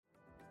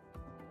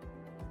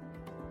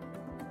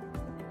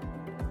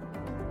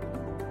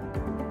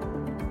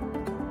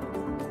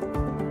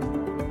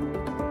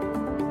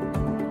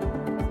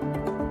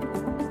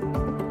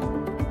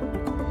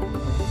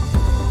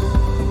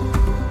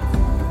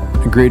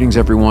Greetings,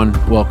 everyone.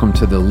 Welcome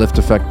to the Lift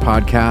Effect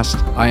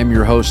podcast. I am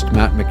your host,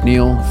 Matt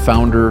McNeil,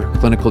 founder,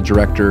 clinical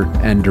director,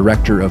 and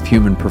director of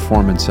human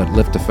performance at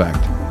Lift Effect,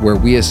 where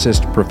we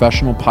assist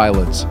professional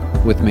pilots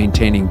with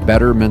maintaining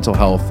better mental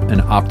health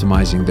and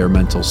optimizing their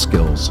mental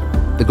skills.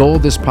 The goal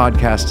of this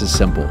podcast is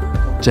simple: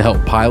 to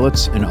help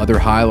pilots and other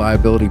high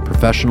liability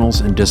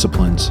professionals and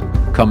disciplines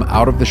come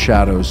out of the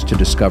shadows to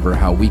discover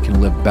how we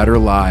can live better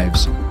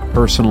lives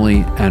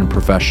personally and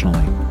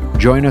professionally.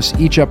 Join us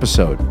each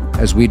episode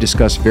as we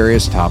discuss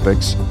various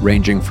topics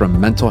ranging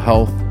from mental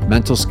health,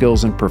 mental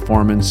skills and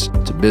performance,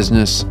 to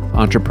business,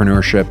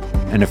 entrepreneurship,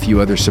 and a few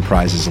other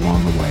surprises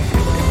along the way.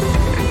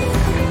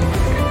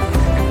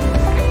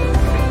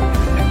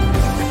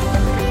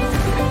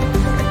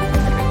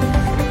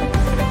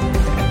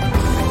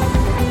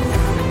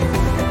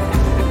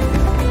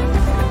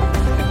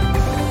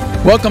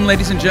 Welcome,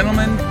 ladies and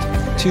gentlemen,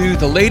 to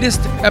the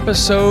latest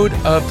episode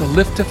of the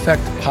Lift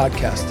Effect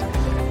podcast.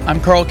 I'm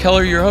Carl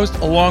Keller, your host,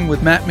 along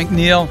with Matt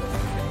McNeil,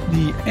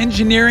 the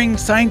engineering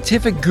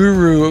scientific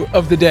guru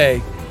of the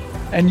day.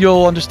 And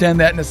you'll understand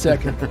that in a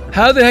second.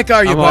 How the heck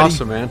are you, I'm buddy?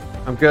 awesome, man.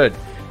 I'm good.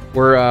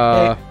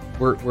 We're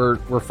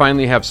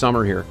finally have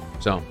summer here.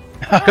 So,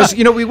 because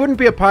we wouldn't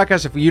be a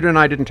podcast if you and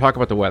I didn't talk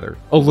about the weather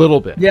a little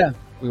bit. Yeah.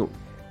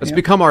 It's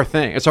become our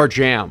thing. It's our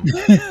jam.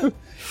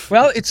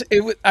 Well,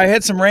 I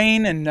had some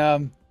rain,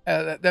 and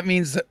that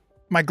means that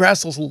my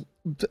grass will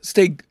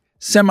stay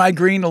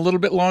semi-green a little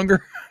bit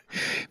longer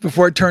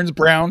before it turns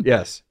brown.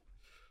 Yes.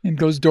 And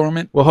goes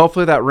dormant. Well,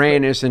 hopefully that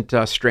rain isn't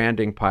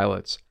stranding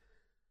pilots.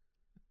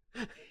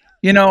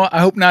 I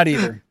hope not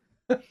either.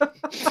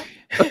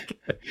 Okay.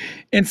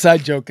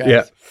 Inside joke,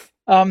 guys.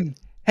 Yeah.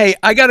 Hey,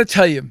 I got to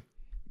tell you,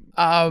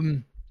 our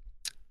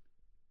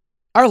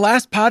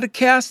last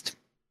podcast,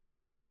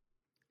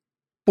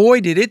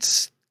 boy, did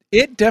it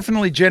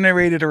definitely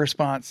generated a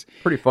response.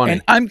 Pretty funny.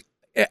 And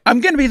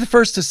I'm going to be the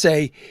first to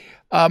say,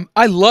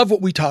 I love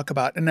what we talk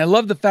about, and I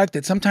love the fact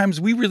that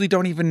sometimes we really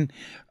don't even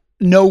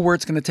know where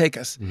it's going to take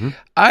us.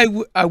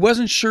 Mm-hmm. I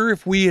wasn't sure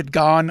if we had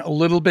gone a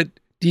little bit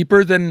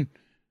deeper than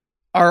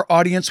our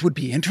audience would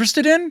be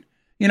interested in.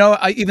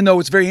 Even though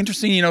it's very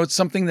interesting, it's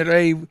something that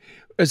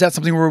is that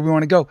something where we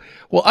want to go?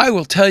 Well, I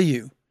will tell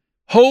you,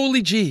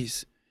 holy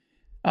geez.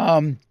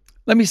 Let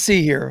me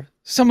see here.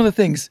 Some of the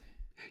things.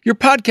 Your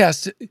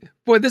podcast,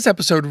 boy, this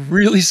episode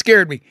really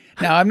scared me.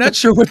 Now, I'm not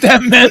sure what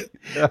that meant,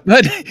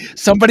 but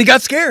somebody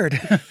got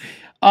scared.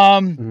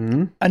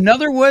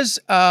 Another was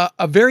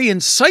a very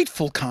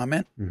insightful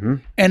comment,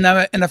 and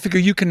I figure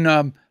you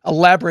can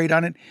elaborate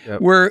on it,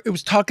 where it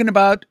was talking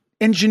about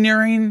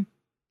engineering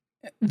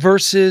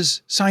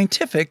versus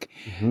scientific,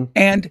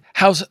 and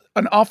how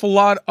an awful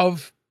lot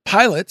of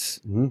pilots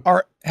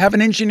have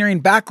an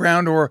engineering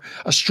background or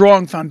a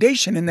strong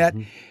foundation in that,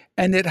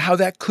 and how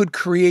that could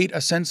create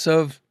a sense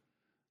of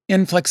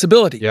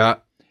inflexibility. Yeah.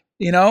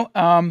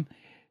 And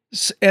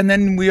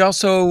then we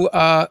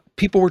also,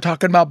 people were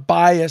talking about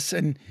bias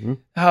and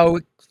how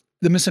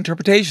the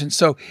misinterpretation.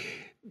 So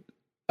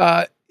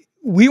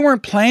we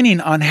weren't planning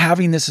on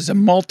having this as a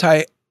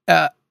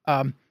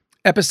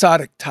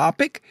multi-episodic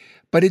topic,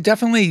 but it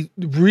definitely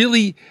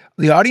really,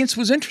 the audience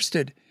was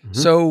interested.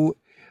 So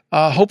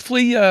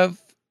hopefully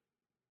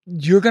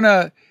you're going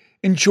to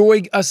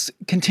enjoy us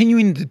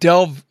continuing to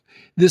delve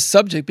this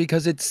subject,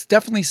 because it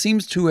definitely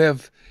seems to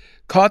have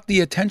caught the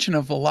attention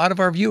of a lot of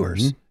our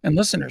viewers and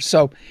listeners.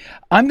 So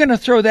I'm going to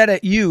throw that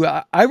at you.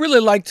 I really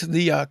liked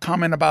the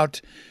comment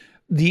about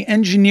the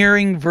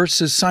engineering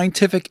versus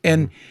scientific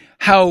and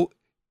how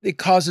it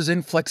causes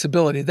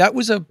inflexibility. That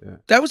was a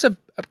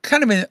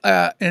kind of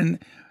an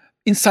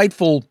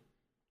insightful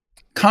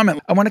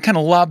comment. I want to kind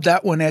of lob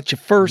that one at you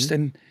first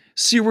and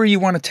see where you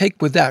want to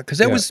take with that,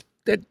 because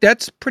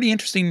that's pretty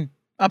interesting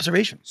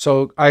observation.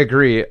 So I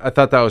agree. I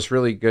thought that was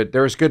really good.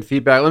 There was good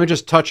feedback. Let me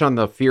just touch on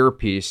the fear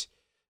piece.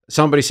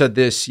 Somebody said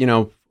this,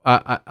 your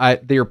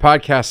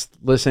podcast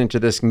listening to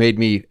this made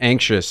me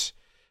anxious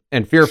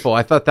and fearful.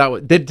 I thought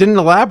they didn't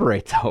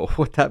elaborate though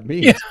what that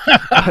means.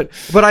 Yeah.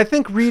 but I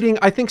think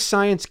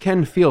science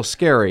can feel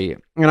scary,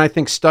 and I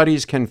think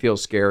studies can feel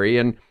scary.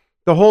 And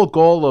the whole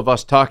goal of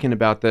us talking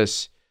about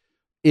this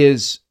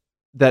is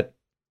that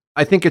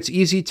I think it's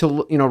easy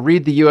to,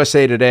 read the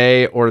USA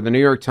Today or the New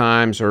York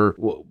Times or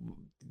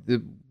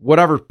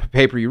whatever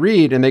paper you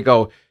read, and they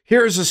go,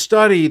 here's a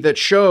study that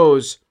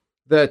shows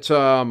that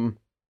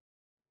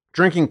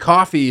drinking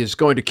coffee is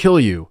going to kill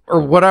you,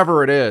 or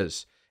whatever it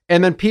is.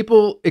 And then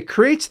it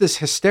creates this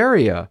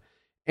hysteria.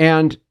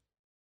 And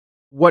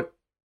what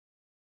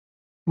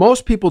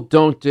most people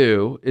don't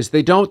do is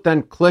they don't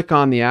then click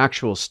on the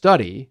actual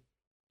study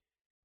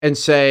and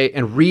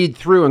read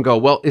through and go,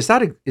 well, is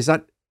that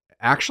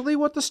actually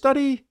what the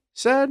study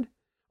said?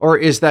 Or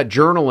is that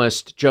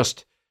journalist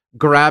just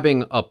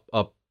grabbing a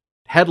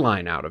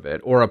headline out of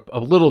it, or a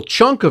little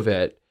chunk of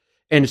it,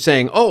 and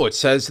saying, oh, it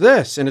says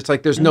this. And it's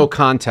like, there's no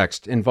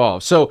context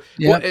involved. So,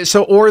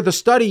 or the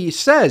study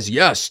says,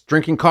 yes,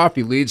 drinking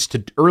coffee leads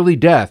to early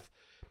death.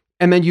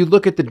 And then you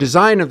look at the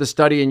design of the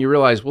study and you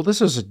realize, well, this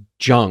is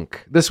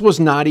junk. This was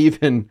not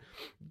even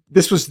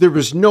there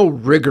was no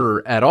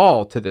rigor at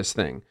all to this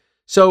thing.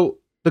 So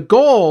the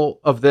goal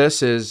of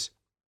this is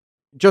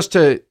just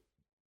what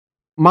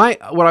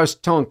I was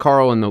telling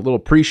Carl in the little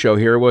pre-show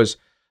here was,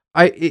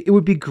 it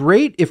would be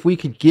great if we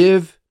could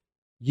give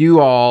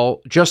you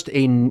all just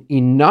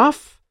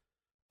enough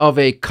of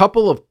a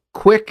couple of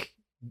quick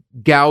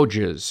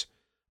gouges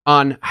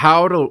on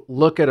how to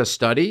look at a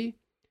study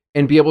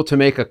and be able to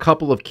make a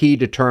couple of key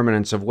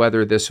determinants of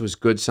whether this was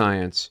good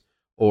science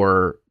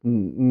or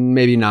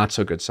maybe not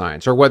so good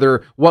science, or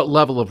what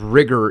level of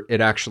rigor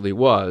it actually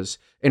was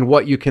and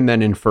what you can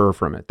then infer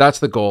from it. That's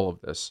the goal of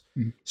this.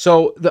 Mm-hmm.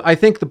 So I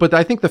think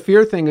the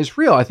fear thing is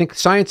real. I think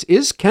science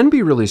can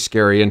be really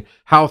scary in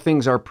how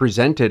things are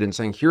presented and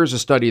saying, here's a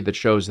study that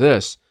shows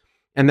this.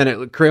 And then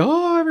it creates,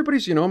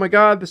 everybody's, oh my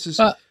God, this is,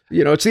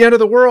 it's the end of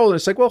the world. And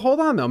it's like, well, hold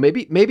on though.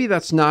 Maybe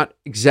that's not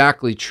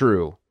exactly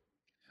true.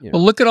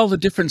 Well, look at all the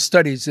different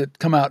studies that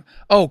come out.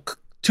 Oh,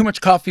 too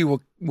much coffee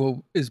will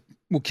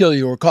kill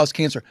you or cause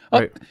cancer.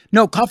 Oh, right.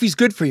 No, coffee's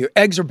good for you.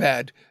 Eggs are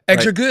bad.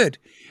 Eggs are good.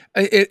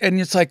 And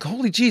it's like,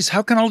 holy geez,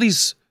 how can all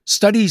these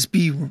studies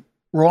be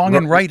wrong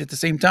and right at the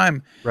same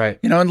time? Right.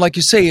 And like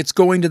you say, it's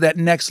going to that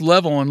next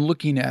level and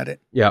looking at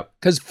it. Yeah.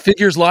 Because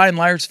figures lie and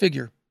liars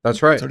figure.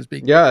 That's right. So to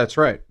speak. Yeah, that's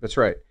right. That's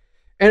right.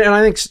 And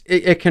I think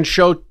it can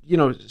show,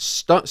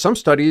 some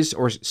studies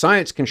or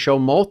science can show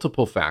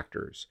multiple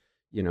factors,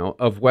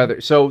 of whether,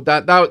 so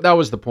that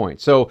was the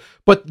point. So,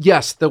 but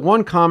yes, the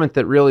one comment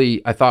that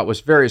really I thought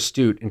was very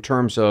astute in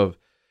terms of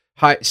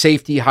high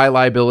safety, high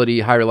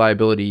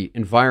reliability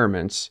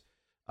environments,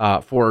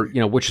 for,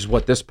 which is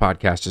what this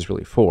podcast is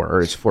really for,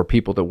 or it's for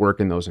people that work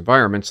in those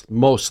environments,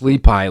 mostly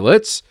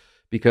pilots,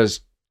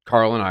 because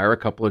Carl and I are a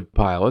couple of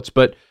pilots,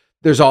 but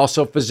there's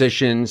also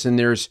physicians and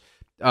there's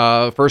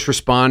first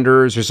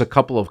responders. There's a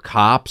couple of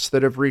cops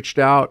that have reached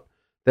out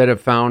that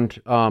have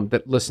found,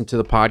 that listen to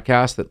the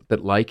podcast,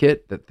 that like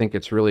it, that think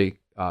it's really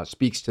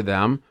speaks to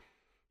them,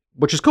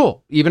 which is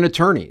cool. Even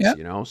attorneys,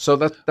 so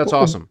that's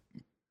awesome.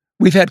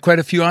 We've had quite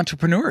a few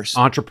entrepreneurs.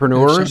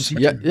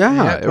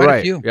 Yeah,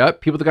 right. Yeah,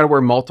 people that got to wear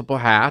multiple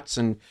hats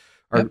and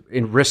are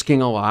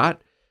risking a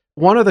lot.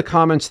 One of the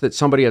comments that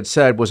somebody had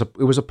said was it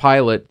was a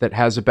pilot that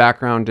has a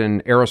background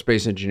in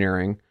aerospace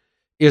engineering,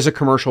 is a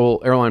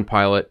commercial airline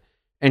pilot,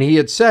 and he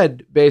had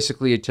said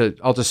basically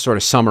I'll just sort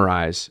of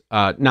summarize.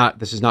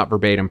 This is not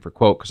verbatim for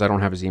quote because I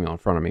don't have his email in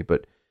front of me,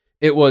 but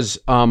it was,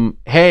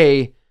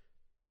 hey,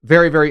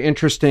 very very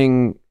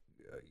interesting,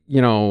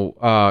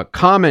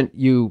 comment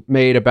you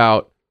made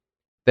about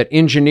that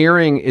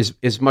engineering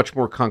is much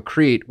more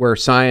concrete where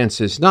science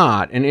is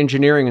not. And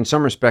engineering in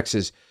some respects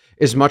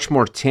is much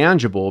more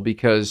tangible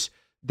because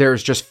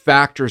there's just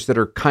factors that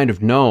are kind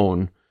of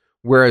known,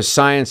 whereas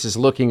science is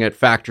looking at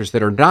factors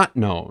that are not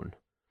known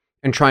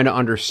and trying to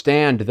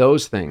understand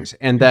those things.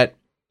 And that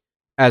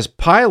as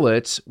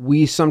pilots,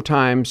 we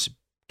sometimes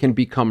can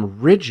become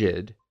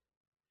rigid.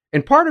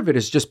 And part of it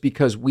is just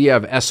because we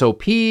have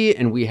SOP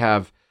and we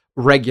have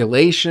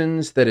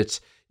regulations that it's,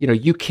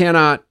 you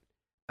can't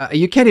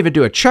even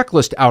do a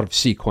checklist out of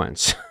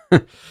sequence,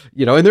 and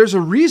there's a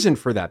reason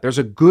for that. There's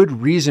a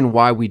good reason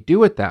why we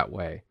do it that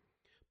way,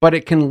 but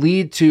it can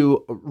lead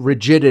to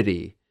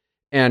rigidity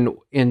and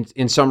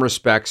in some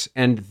respects,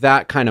 and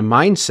that kind of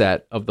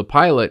mindset of the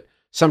pilot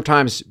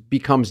sometimes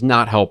becomes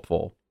not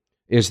helpful.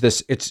 Is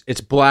this,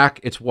 it's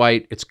black, it's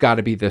white, it's got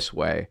to be this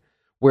way,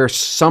 where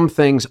some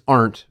things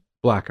aren't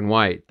black and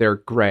white, they're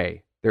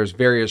gray. There's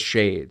various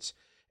shades.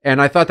 And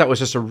I thought that was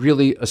just a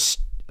really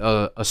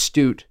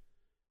astute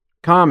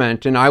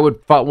comment, and I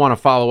would want to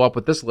follow up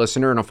with this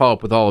listener, and I'll follow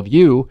up with all of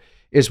you,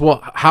 is, well,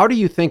 how do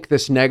you think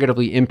this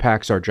negatively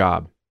impacts our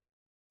job?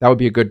 That would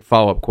be a good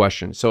follow-up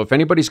question. So if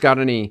anybody's got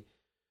any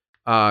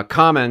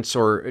comments,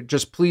 or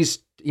just please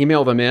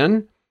email them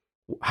in.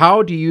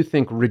 How do you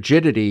think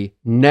rigidity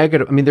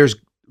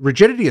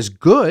rigidity is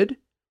good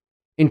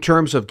in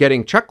terms of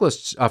getting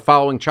checklists,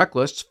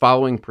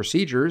 following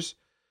procedures,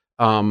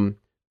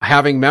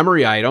 having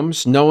memory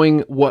items, knowing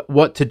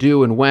what to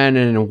do and when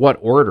and in what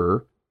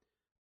order.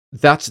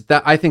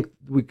 I think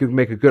we could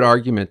make a good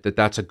argument that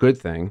that's a good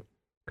thing,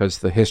 because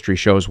the history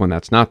shows when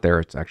that's not there,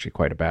 it's actually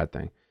quite a bad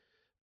thing.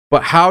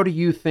 But how do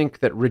you think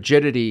that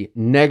rigidity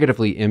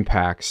negatively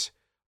impacts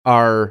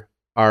our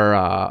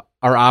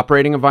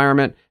operating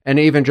environment, and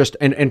even just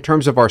in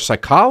terms of our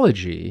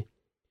psychology?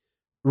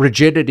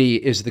 Rigidity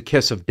is the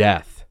kiss of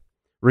death.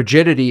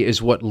 Rigidity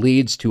is what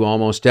leads to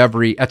almost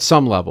at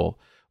some level,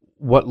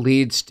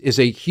 is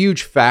a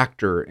huge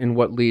factor in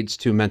what leads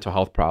to mental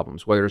health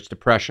problems, whether it's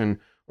depression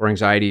or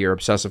anxiety or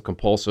obsessive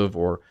compulsive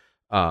or,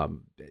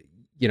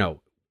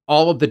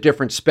 all of the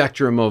different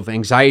spectrum of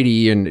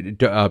anxiety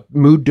and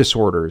mood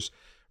disorders.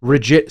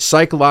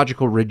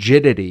 Psychological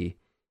rigidity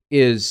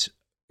is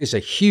a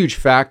huge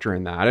factor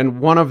in that. And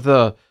one of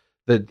the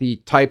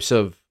types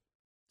of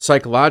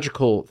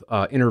psychological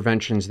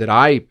interventions that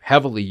I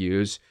heavily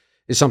use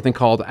is something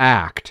called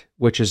ACT,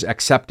 which is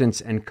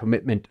acceptance and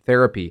commitment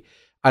therapy.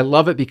 I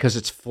love it because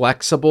it's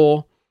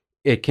flexible.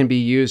 It can be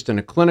used in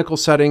a clinical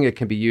setting. It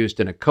can be used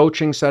in a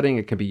coaching setting.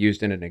 It can be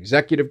used in an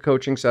executive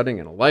coaching setting,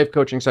 in a life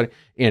coaching setting,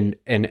 in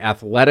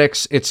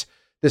athletics. It's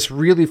this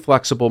really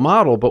flexible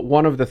model. But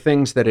one of the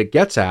things that it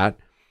gets at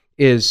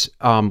is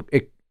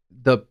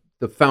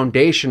the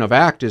foundation of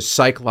ACT is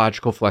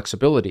psychological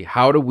flexibility.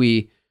 How do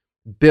we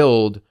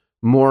build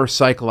more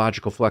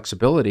psychological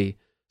flexibility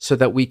so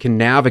that we can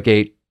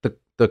navigate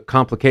the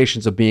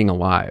complications of being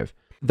alive?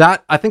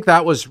 I think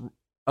that was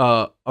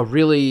a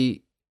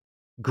really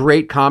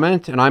great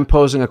comment, and I'm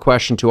posing a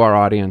question to our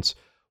audience.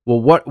 Well,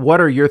 what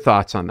are your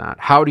thoughts on that?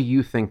 How do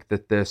you think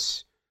that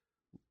this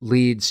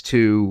leads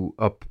to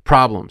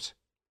problems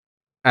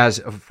as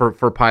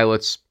for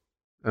pilots?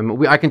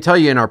 I can tell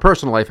you in our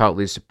personal life how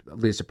it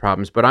leads to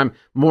problems, but I'm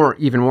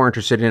even more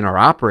interested in our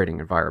operating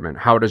environment.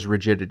 How does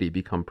rigidity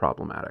become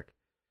problematic?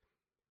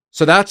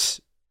 So that's,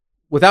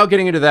 without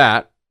getting into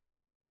that,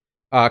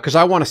 because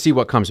I want to see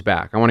what comes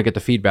back. I want to get the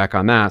feedback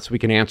on that so we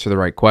can answer the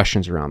right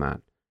questions around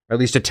that, or at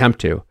least attempt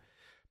to.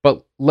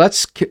 But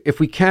if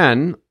we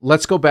can,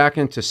 let's go back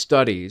into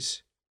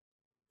studies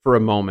for a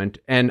moment.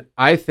 And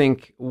I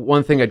think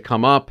one thing had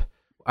come up,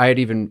 I had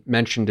even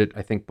mentioned it,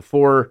 I think,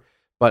 before,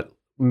 but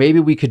maybe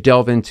we could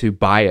delve into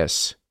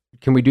bias.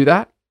 Can we do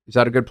that? Is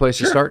that a good place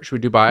to start? Should we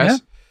do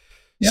bias?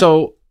 Yeah.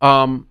 So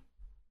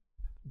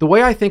the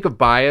way I think of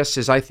bias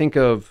is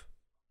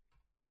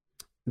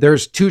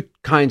there's two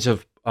kinds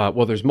of,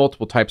 there's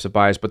multiple types of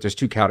bias, but there's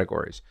two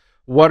categories.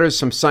 What is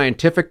some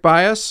scientific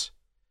bias?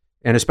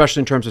 And especially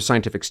in terms of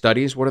scientific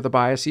studies, what are the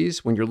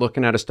biases? When you're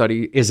looking at a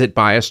study, is it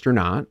biased or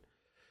not?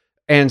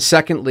 And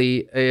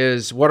secondly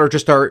is, what are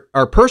just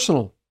our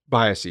personal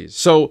biases?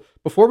 So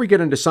before we get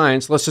into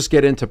science, let's just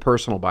get into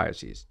personal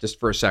biases just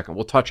for a second.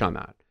 We'll touch on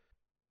that.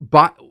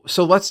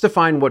 So let's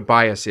define what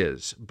bias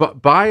is.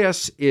 But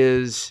bias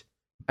is,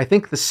 I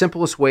think the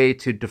simplest way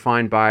to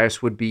define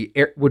bias would be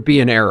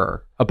an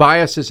error. A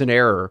bias is an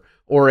error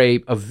or a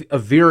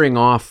veering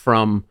off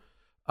from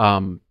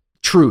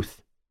truth.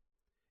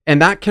 And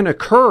that can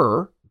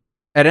occur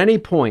at any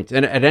point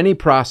and at any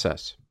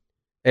process.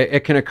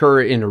 It can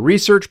occur in a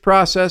research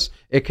process.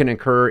 It can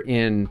occur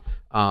in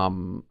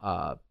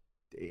our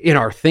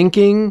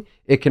thinking.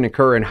 It can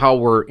occur in how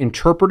we're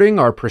interpreting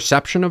our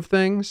perception of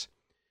things.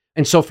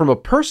 And so from a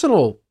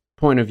personal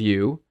point of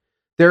view,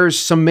 there's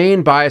some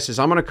main biases.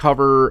 I'm going to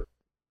cover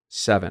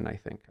 7, I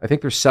think. I think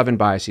there's 7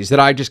 biases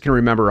that I just can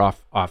remember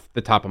off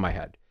the top of my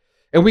head.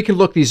 And we can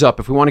look these up.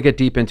 If we want to get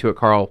deep into it,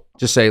 Carl,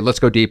 just say, let's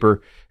go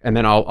deeper, and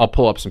then I'll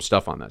pull up some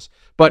stuff on this.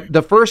 But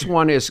the first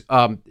one is,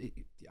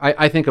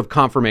 I think of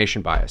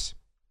confirmation bias.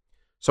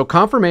 So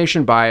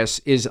confirmation bias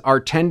is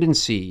our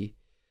tendency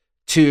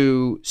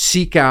to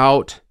seek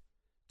out,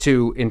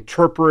 to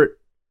interpret,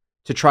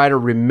 to try to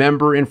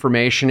remember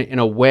information in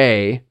a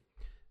way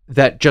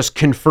that just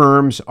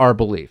confirms our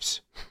beliefs,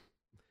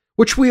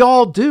 which we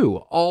all do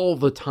all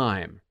the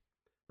time,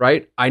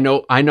 right? I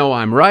know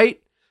I'm right.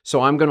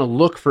 So I'm going to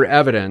look for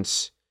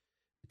evidence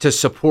to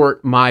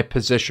support my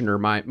position or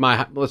my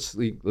let's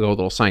go a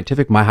little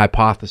scientific, my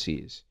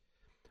hypotheses,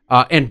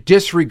 and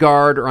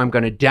disregard, or I'm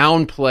going to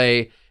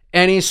downplay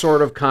any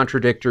sort of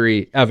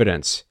contradictory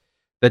evidence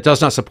that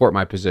does not support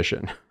my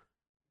position.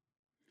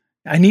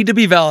 I need to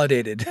be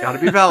validated. Got to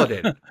be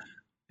validated.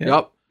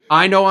 Yep.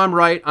 I know I'm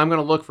right. I'm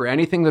going to look for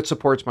anything that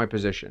supports my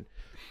position.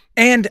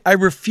 And I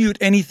refute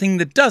anything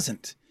that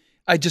doesn't.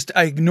 I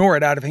ignore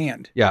it out of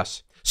hand.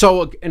 Yes.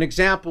 So an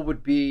example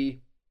would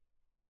be,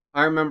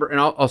 I remember, and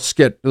I'll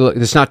skip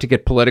this, not to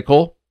get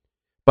political,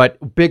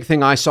 but big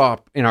thing I saw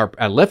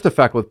at Lift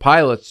Effect with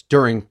pilots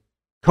during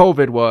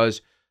COVID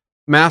was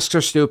masks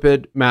are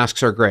stupid,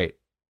 masks are great.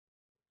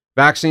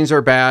 Vaccines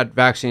are bad,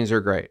 vaccines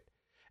are great.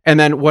 And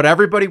then what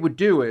everybody would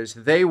do is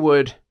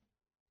and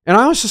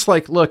I was just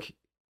like, look,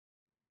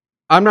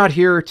 I'm not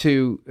here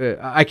to,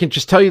 I can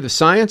just tell you the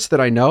science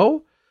that I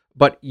know,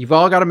 but you've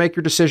all got to make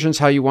your decisions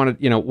how you want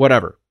to,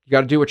 whatever. You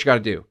got to do what you got to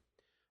do.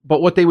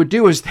 But what they would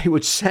do is they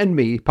would send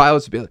me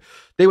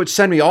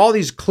all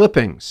these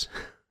clippings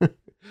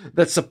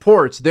that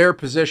supports their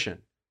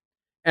position.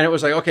 And it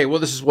was like, okay, well,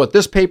 this is what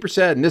this paper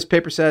said, and this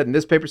paper said, and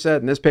this paper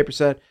said, and this paper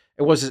said.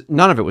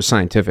 None of it was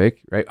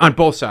scientific, right? On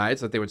both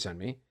sides that they would send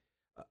me.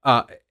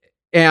 But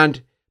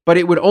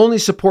it would only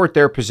support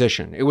their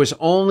position. It was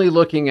only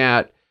looking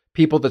at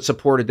people that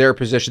supported their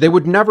position. They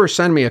would never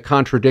send me a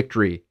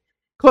contradictory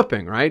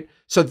clipping, right?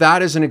 So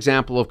that is an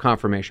example of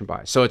confirmation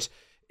bias. So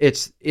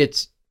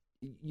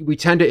we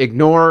tend to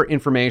ignore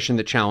information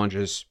that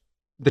challenges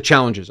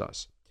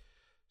us.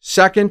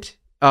 Second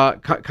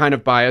kind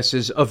of bias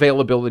is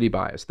availability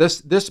bias.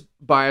 This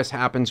bias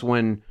happens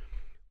when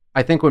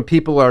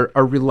people are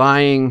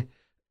relying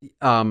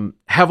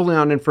heavily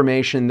on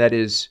information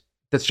that's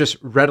just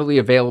readily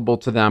available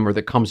to them, or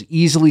that comes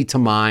easily to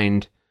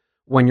mind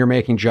when you're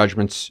making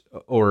judgments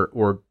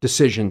or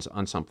decisions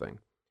on something.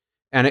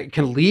 And it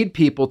can lead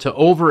people to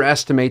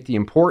overestimate the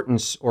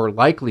importance or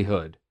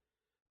likelihood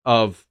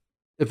of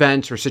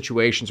events or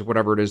situations or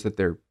whatever it is that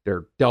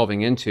they're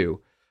delving into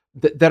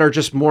that are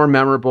just more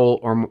memorable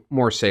or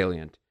more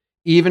salient,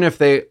 even if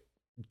they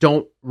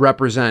don't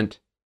represent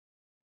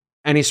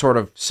any sort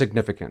of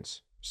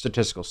significance,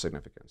 statistical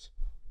significance.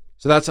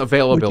 So that's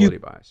availability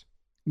bias.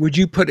 Would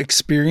you put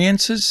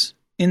experiences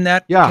in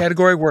that Yeah.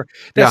 category where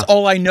that's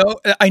all I know?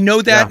 I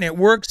know that and it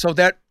works. So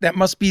that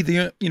must be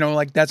the,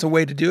 like that's a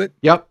way to do it.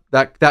 Yep.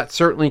 That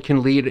certainly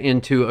can lead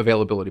into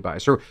availability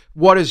bias, or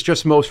what is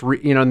just most,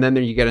 and then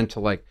you get into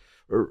like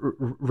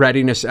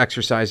readiness,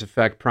 exercise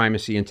effect,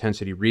 primacy,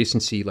 intensity,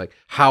 recency, like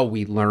how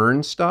we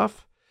learn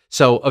stuff.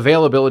 So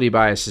availability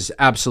bias is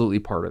absolutely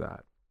part of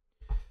that.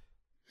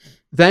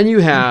 Then you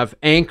have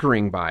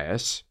anchoring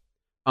bias.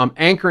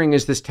 Anchoring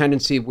is this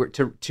tendency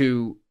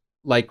to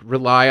like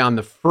rely on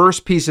the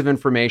first piece of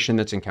information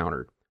that's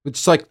encountered.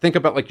 It's like, think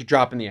about like you're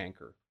dropping the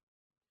anchor.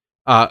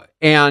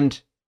 And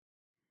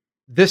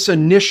this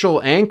initial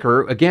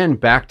anchor, again,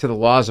 back to the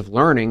laws of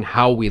learning,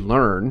 how we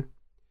learn,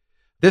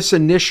 this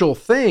initial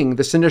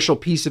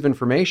piece of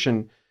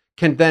information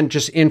can then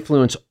just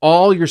influence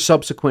all your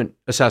subsequent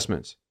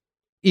assessments,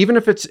 even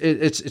if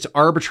it's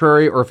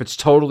arbitrary or if it's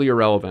totally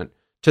irrelevant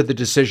to the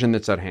decision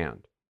that's at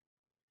hand.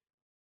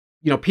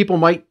 People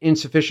might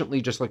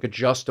insufficiently just like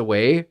adjust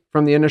away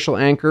from the initial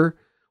anchor,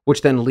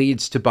 which then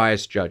leads to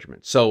biased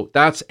judgment. So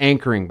that's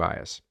anchoring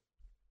bias.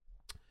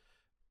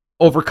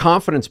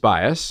 Overconfidence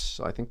bias,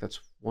 so I think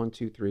that's 1,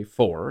 2, 3,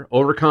 4.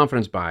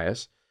 Overconfidence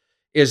bias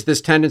is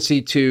this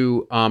tendency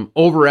to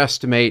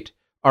overestimate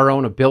our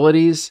own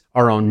abilities,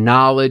 our own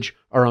knowledge,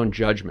 our own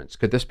judgments.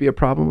 Could this be a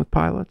problem with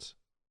pilots?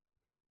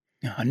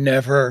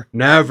 Never.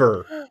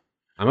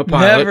 I'm a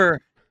pilot. Never.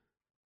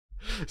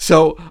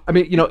 So, I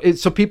mean,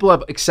 so people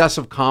have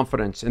excessive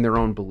confidence in their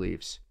own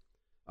beliefs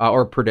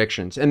or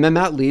predictions, and then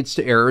that leads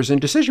to errors in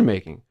decision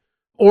making,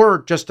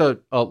 or just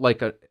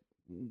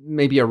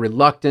maybe a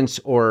reluctance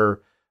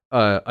or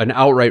an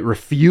outright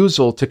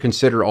refusal to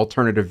consider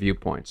alternative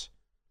viewpoints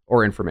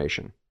or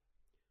information.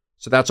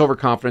 So that's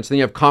overconfidence. Then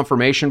you have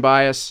confirmation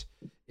bias.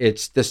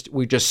 It's this: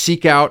 we just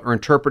seek out or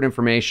interpret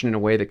information in a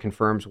way that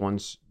confirms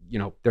one's,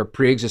 their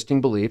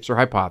pre-existing beliefs or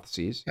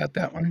hypotheses. Got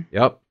that one.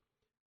 Yep.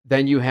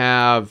 Then you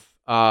have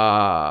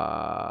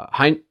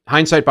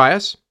hindsight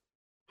bias.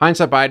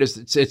 Hindsight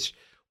bias is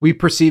we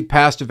perceive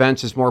past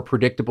events as more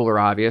predictable or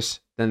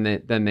obvious than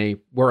they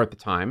were at the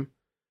time.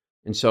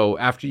 And so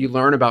after you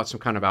learn about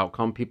some kind of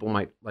outcome, people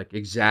might like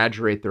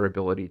exaggerate their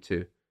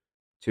ability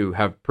to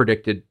have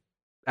predicted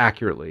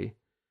accurately.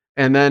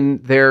 And then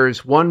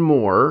there's one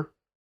more.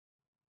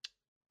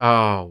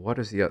 Oh, what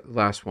is the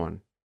last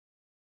one?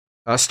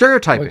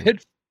 Stereotyping.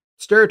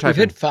 Stereotyping.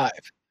 We've hit 5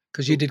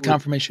 because you did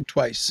confirmation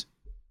twice.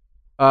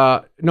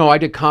 No, I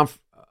did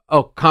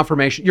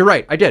confirmation. You're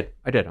right. I did.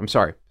 I'm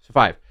sorry. So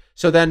 5.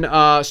 So then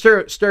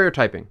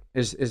stereotyping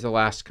is the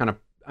last kind of,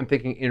 I'm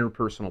thinking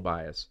interpersonal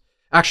bias.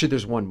 Actually,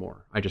 there's one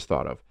more I just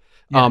thought of.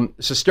 Yeah.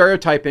 So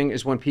stereotyping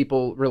is when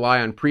people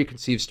rely on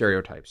preconceived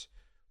stereotypes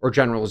or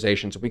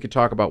generalizations. We could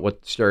talk about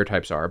what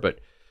stereotypes are, but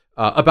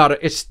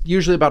it's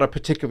usually about a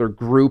particular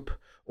group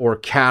or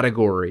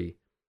category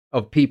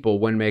of people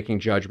when making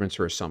judgments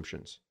or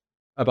assumptions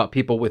about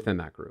people within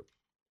that group.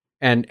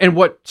 And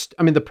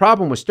the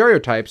problem with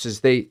stereotypes is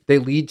they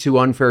lead to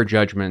unfair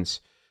judgments.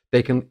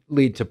 They can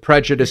lead to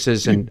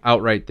prejudices and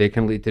outright they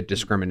can lead to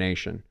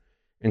discrimination.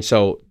 And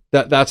so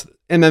that's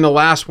and then the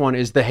last one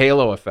is the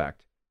halo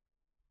effect,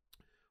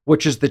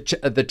 which is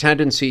the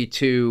tendency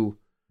to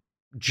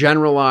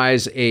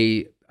generalize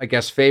a, I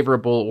guess,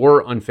 favorable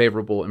or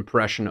unfavorable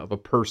impression of a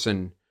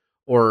person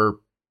or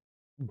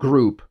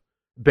group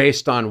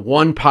based on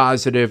one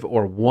positive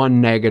or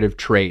one negative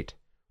trait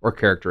or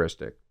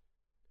characteristic.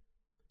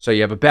 So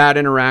you have a bad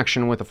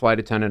interaction with a flight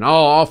attendant.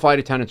 All flight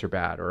attendants are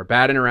bad, or a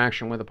bad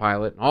interaction with a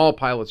pilot, and all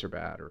pilots are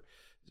bad, or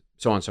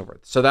so on and so forth.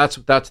 So that's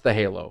the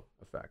halo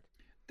effect.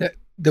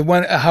 The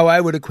one, how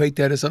I would equate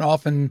that is that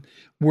often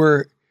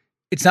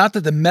it's not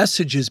that the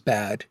message is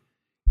bad,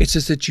 it's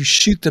just that you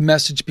shoot the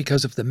message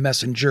because of the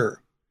messenger.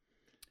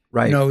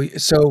 Right.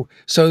 So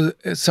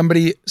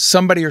somebody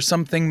or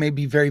something may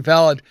be very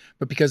valid,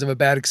 but because of a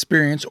bad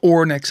experience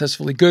or an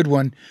excessively good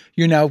one,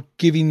 you're now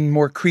giving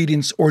more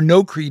credence or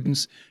no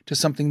credence to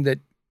something that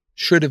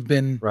should have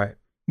been right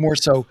more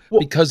so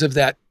because of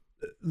that.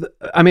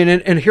 I mean,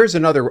 and here's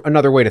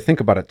another way to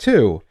think about it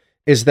too,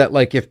 is that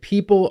like if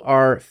people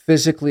are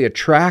physically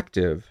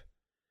attractive,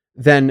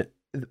 then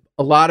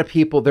a lot of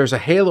people, there's a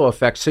halo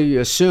effect. So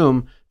you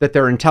assume that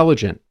they're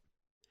intelligent,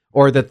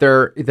 or that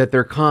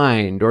they're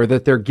kind, or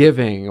that they're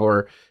giving,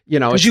 or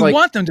because you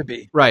want them to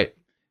be. Right.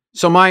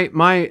 So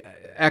my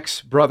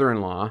ex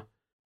brother-in-law,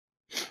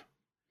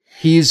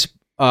 he's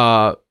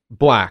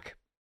black.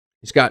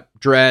 He's got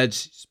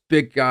dreads, he's a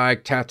big guy,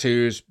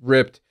 tattoos,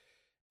 ripped,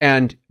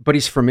 but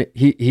he's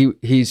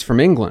from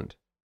England,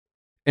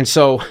 and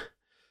so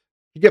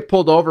he'd get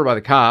pulled over by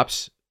the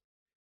cops,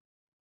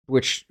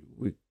 which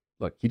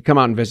he'd come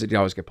out and visit, he'd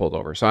always get pulled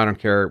over. So I don't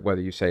care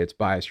whether you say it's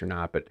biased or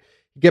not, but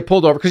get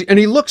pulled over and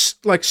he looks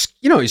like,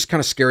 he's kind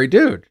of scary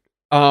dude.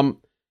 But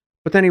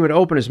then he would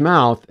open his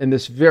mouth and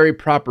this very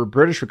proper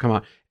British would come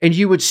out, and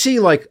you would see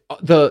like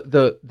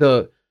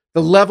the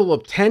level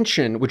of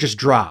tension would just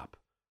drop.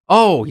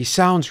 Oh, he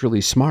sounds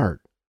really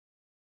smart.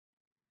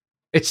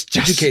 It's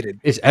just educated.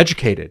 It's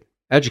educated.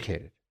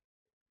 educated,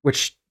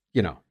 which,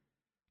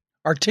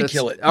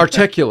 Articulate.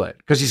 articulate,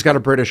 because he's got a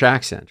British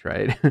accent,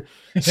 right?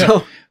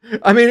 So,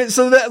 I mean,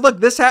 so that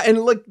look,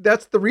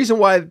 that's the reason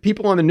why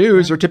people on the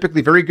news are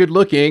typically very good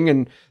looking,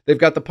 and they've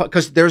got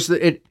because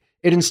it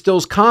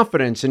instills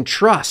confidence and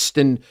trust,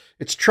 and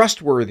it's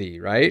trustworthy,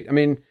 right? I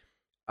mean,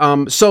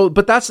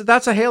 but that's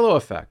a halo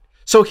effect.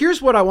 So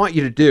here's what I want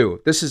you to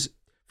do. This is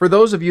for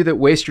those of you that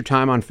waste your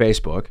time on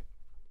Facebook.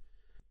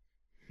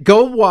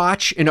 Go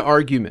watch an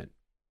argument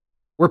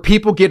where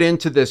people get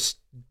into this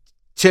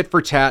tit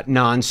for tat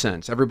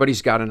nonsense.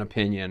 Everybody's got an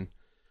opinion.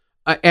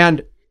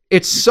 And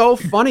it's so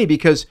funny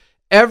because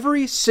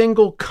every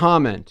single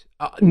comment,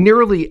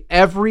 nearly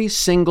every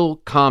single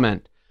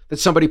comment that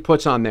somebody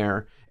puts on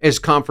there is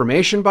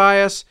confirmation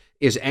bias,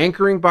 is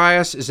anchoring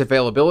bias, is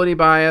availability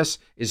bias,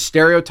 is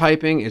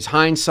stereotyping, is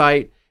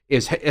hindsight,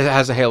 it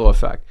has a halo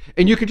effect.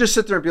 And you can just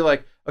sit there and be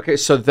like, okay,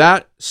 so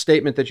that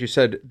statement that you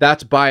said,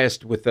 that's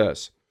biased with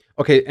this.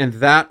 Okay, and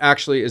that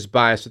actually is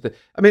biased with it.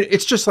 I mean,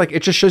 it's just like,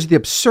 it just shows you the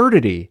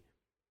absurdity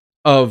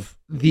of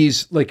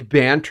these like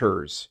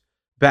banters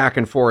back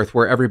and forth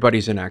where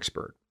everybody's an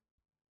expert.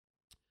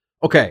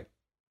 Okay,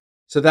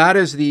 so that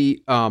is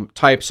the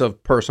types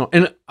of personal,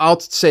 and I'll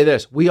say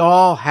this, we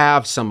all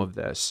have some of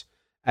this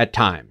at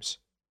times.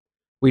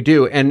 We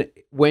do. And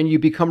when you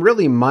become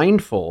really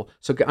mindful,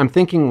 so I'm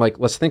thinking like,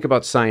 let's think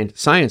about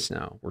science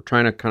now. We're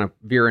trying to kind of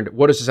veer into,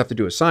 what does this have to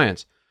do with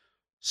science?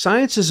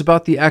 Science is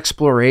about the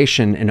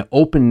exploration and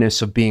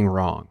openness of being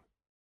wrong.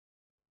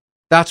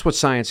 That's what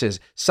science is.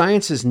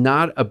 Science is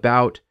not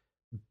about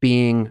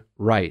being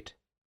right.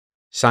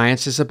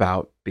 Science is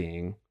about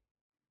being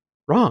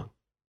wrong.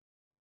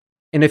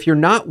 And if you're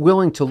not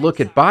willing to look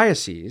at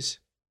biases,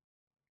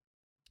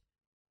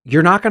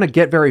 you're not going to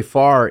get very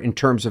far in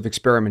terms of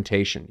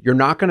experimentation. You're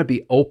not going to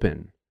be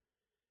open.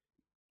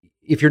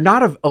 If you're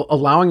not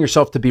allowing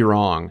yourself to be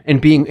wrong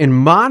and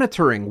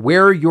monitoring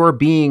where you're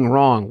being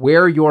wrong,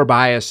 where your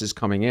bias is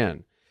coming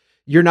in,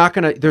 you're not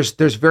going to,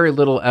 there's very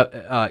little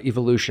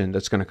evolution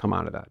that's going to come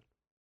out of that.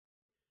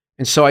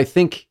 And so I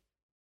think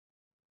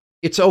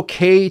it's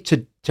okay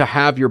to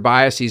have your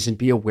biases and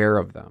be aware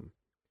of them.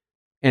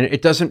 And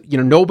it doesn't,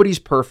 nobody's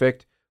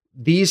perfect.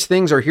 These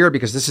things are here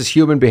because this is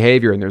human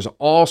behavior, and there's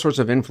all sorts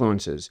of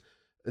influences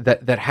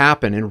that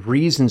happen and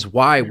reasons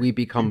why we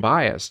become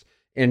biased.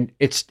 And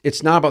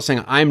it's not about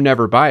saying I'm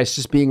never biased,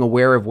 just being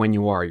aware of when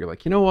you are. You're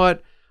like, you know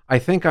what? I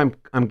think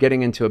I'm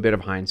getting into a bit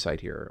of hindsight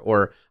here,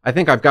 or I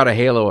think I've got a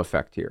halo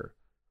effect here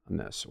on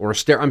this, or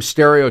I'm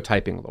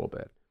stereotyping a little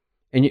bit.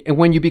 And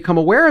when you become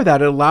aware of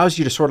that, it allows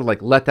you to sort of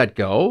like let that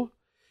go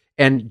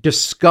and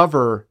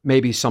discover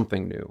maybe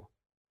something new.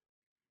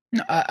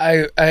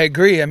 I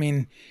agree. I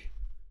mean,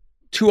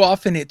 too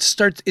often it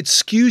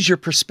skews your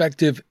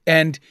perspective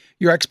and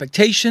your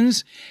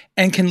expectations,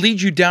 and can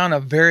lead you down a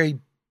very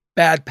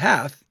bad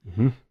path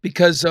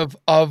because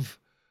of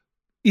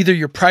either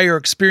your prior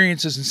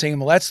experiences and saying,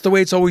 well, that's the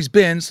way it's always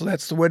been, so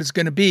that's the way it's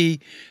going to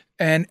be,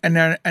 and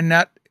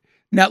not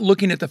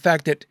looking at the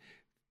fact that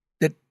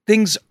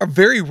things are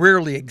very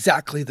rarely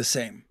exactly the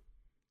same.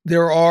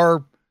 There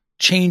are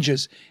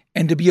changes,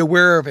 and to be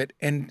aware of it,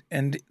 and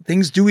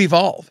things do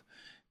evolve.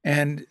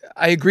 And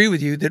I agree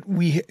with you that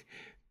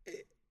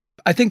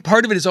I think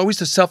part of it is always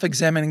to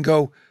self-examine and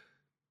go,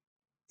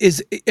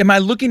 am I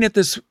looking at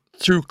this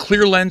through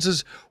clear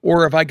lenses,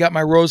 or have I got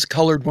my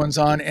rose-colored ones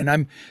on and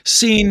I'm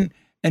seeing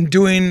and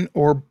doing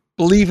or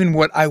believing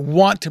what I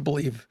want to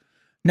believe,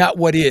 not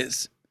what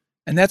is?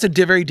 And that's a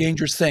very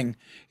dangerous thing,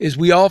 is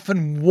we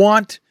often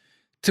want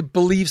to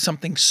believe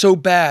something so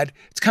bad.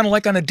 It's kind of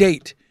like on a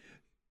date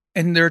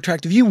and they're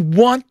attractive. You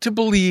want to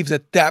believe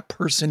that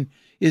person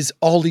is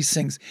all these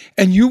things,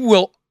 and you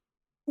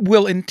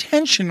will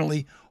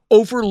intentionally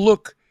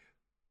overlook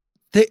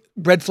the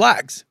red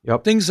flags,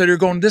 things that are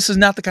going, this is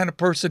not the kind of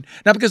person,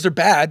 not because they're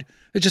bad.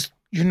 It's just,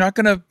 you're not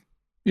going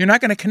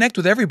to connect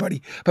with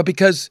everybody, but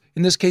because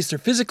in this case, they're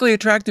physically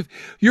attractive,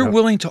 you're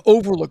willing to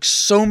overlook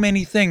so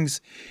many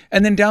things.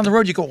 And then down the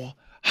road you go, well,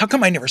 how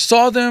come I never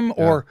saw them?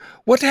 Or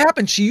what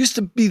happened? She used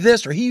to be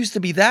this, or he used to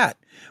be that,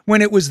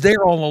 when it was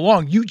there all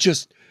along. You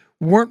just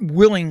weren't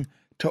willing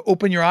to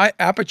open your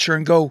aperture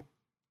and go,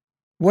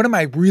 what am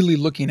I really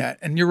looking at?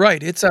 And you're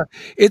right.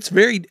 It's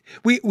very,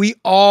 we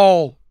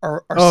all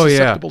are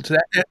susceptible to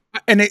that.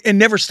 And it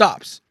never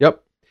stops.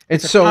 Yep.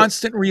 It's a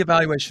constant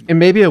reevaluation. And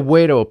maybe a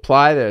way to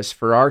apply this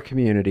for our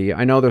community.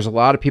 I know there's a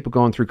lot of people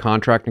going through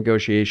contract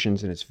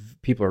negotiations, and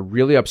people are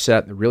really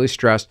upset, they're really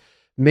stressed.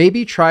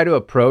 Maybe try to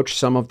approach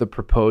some of the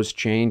proposed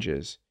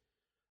changes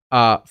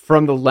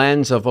from the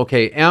lens of,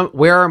 okay,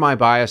 where are my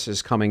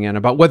biases coming in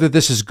about whether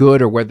this is good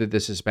or whether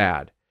this is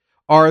bad?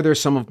 Are there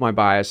some of my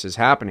biases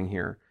happening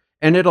here?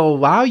 And it'll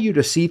allow you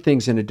to see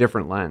things in a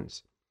different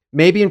lens.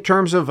 Maybe in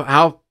terms of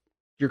how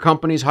your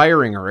company's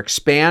hiring or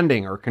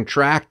expanding or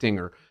contracting,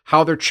 or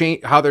how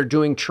they're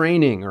doing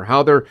training, or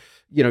how they're,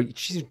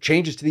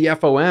 changes to the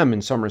FOM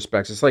in some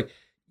respects. It's like,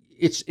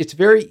 it's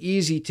very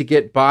easy to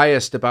get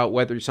biased about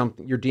whether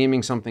you're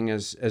deeming something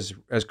as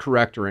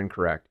correct or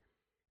incorrect.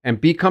 And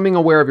becoming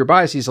aware of your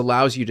biases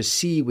allows you to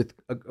see with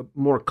a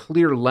more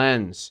clear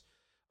lens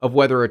of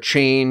whether a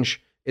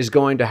change is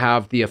going to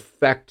have the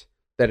effect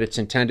that it's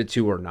intended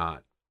to or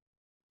not.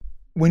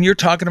 When you're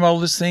talking about all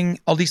these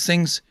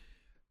things,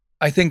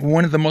 I think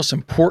one of the most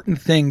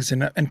important things,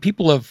 and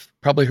people have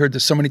probably heard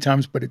this so many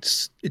times, but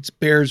it's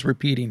bears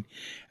repeating,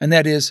 and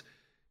that is,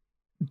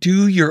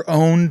 do your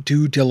own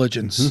due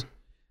diligence. Mm-hmm.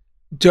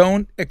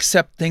 Don't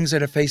accept things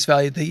at a face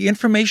value. The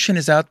information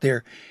is out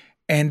there,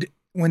 and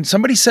when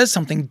somebody says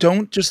something,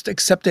 don't just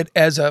accept it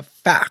as a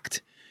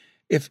fact.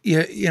 If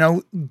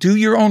do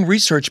your own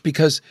research,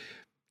 because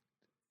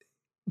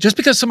just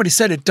because somebody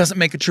said it doesn't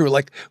make it true.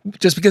 Like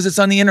just because it's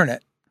on the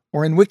internet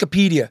or in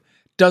Wikipedia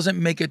doesn't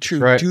make it true.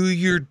 Right.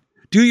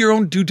 Do your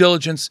own due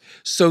diligence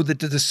so that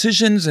the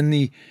decisions and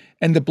the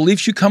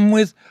beliefs you come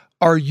with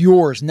are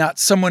yours, not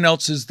someone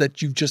else's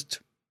that you've just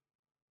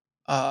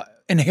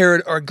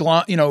inherit or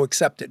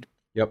accepted.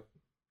 Yep,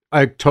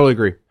 I totally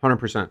agree,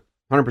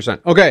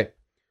 100%. Okay.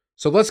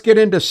 So let's get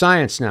into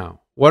science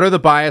now. What are the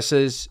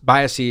biases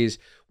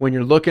when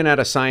you're looking at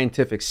a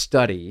scientific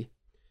study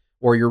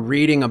or you're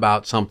reading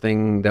about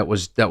something that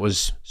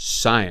was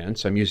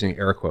science? I'm using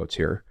air quotes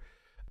here.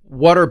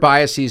 What are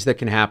biases that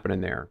can happen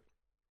in there?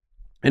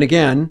 And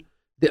again,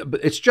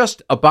 it's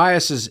just a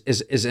bias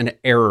is an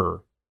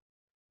error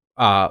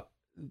that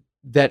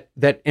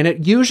and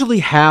it usually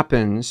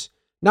happens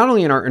not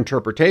only in our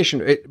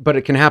interpretation, but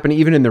it can happen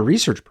even in the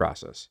research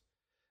process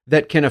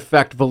that can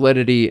affect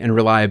validity and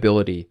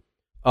reliability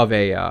of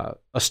a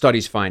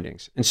study's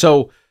findings. And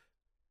so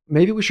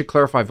maybe we should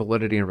clarify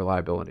validity and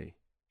reliability.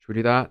 Should we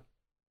do that?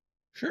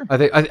 Sure.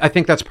 I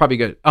think that's probably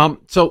good.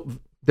 So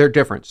they're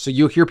different. So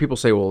you hear people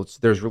say, well,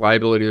 there's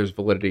reliability, there's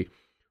validity.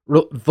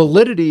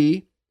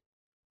 Validity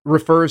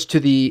refers to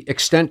the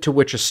extent to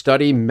which a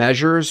study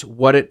measures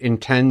what it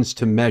intends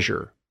to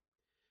measure,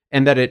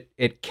 and that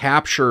it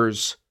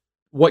captures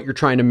what you're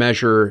trying to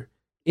measure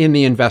in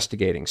the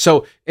investigating.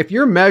 So if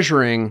you're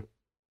measuring,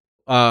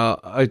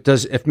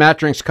 if Matt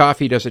drinks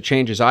coffee, does it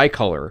change his eye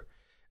color?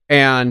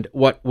 And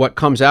what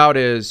comes out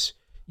is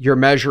you're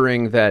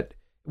measuring that,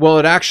 well,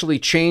 it actually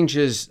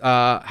changes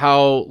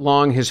how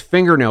long his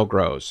fingernail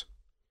grows.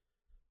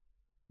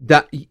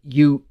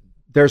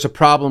 There's a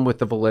problem with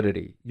the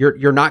validity.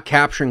 You're not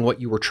capturing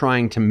what you were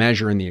trying to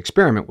measure in the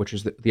experiment, which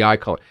is the eye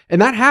color. And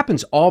that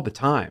happens all the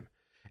time.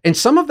 And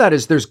some of that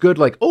is there's good,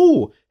 like,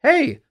 oh,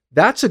 hey,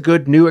 that's a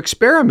good new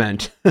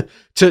experiment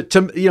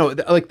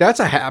like that's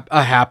a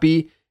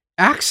happy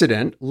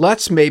accident.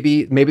 Let's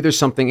maybe there's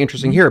something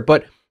interesting here.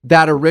 But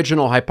that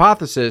original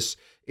hypothesis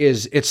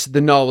it's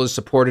the null is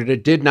supported.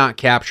 It did not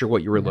capture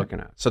what you were looking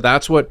at. So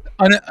that's what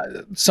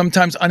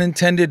sometimes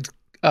unintended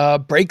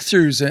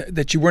breakthroughs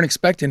that you weren't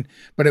expecting,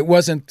 but it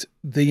wasn't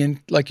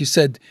like you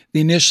said,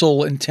 the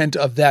initial intent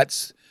of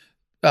that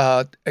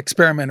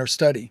experiment or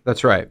study.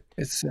 That's right.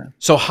 It's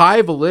so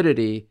high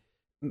validity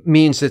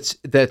means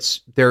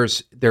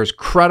there's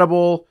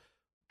credible,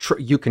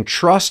 you can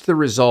trust the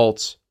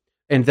results,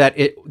 and that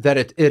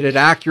it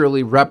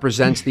accurately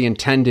represents the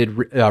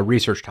intended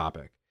research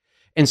topic.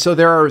 And so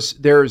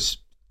there's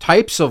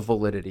types of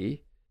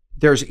validity.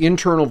 There's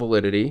internal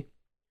validity,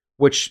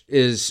 which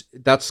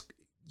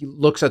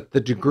looks at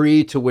the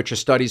degree to which a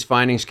study's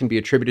findings can be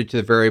attributed to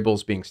the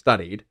variables being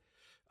studied,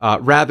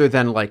 rather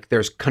than like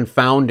there's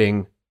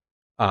confounding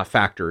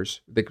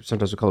factors.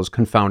 Sometimes we call those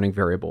confounding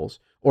variables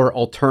or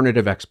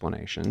alternative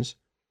explanations.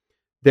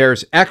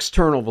 There's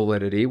external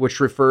validity, which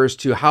refers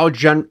to how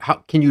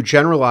can you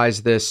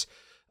generalize this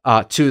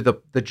to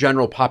the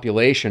general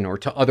population or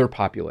to other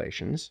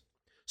populations.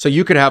 So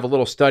you could have a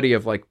little study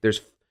of like there's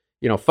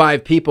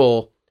 5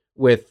 people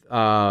with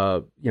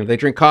they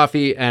drink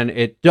coffee and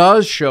it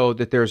does show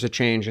that there's a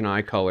change in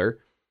eye color,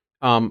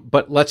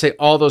 but let's say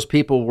all those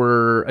people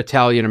were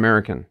Italian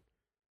American.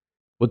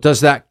 Well, does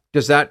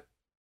that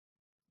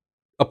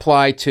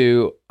apply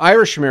to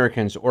Irish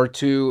Americans or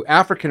to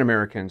African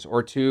Americans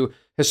or to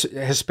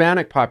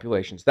Hispanic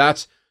populations?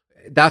 That's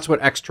what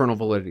external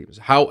validity is.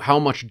 How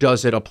much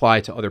does it apply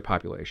to other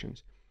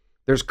populations?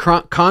 There's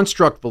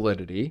construct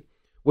validity,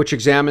 which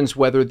examines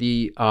whether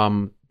the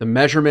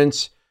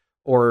measurements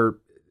or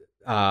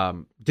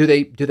do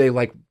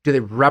they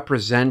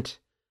represent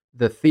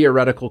the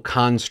theoretical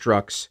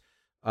constructs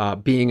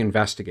being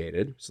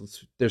investigated. So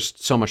there's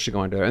so much to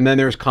go into there. And then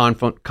there's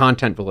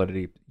content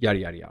validity, yada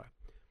yada yada.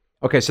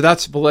 Okay, so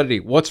that's validity.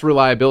 What's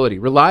reliability?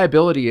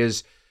 Reliability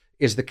is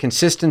the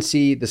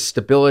consistency, the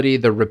stability,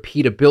 the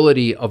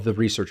repeatability of the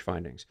research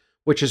findings,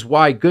 which is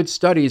why good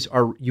studies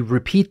you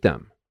repeat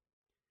them.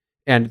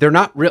 And they're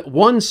not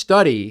one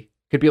study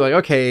could be like,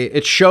 okay,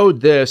 it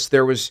showed this,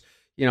 there was,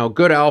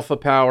 good alpha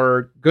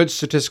power, good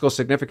statistical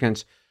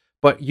significance,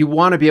 but you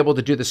want to be able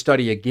to do the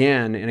study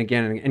again and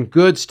again. And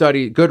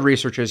good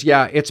researchers,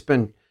 yeah, it's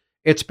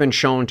been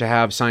shown to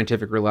have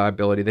scientific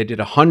reliability. They did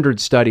 100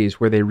 studies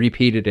where they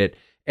repeated it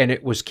and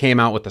it came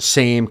out with the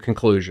same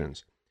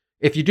conclusions.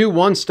 If you do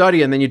one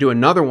study and then you do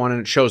another one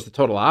and it shows the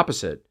total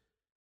opposite,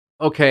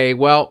 okay,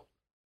 well,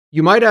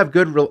 you might have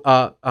good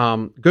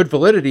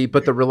validity,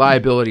 but the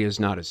reliability is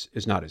not as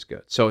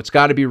good. So it's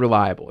got to be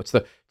reliable. It's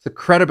the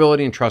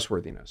credibility and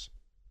trustworthiness.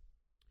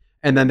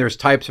 And then there's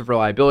types of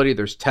reliability.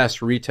 There's test,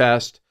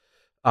 retest.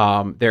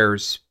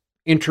 There's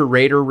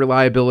inter-rater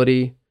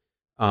reliability.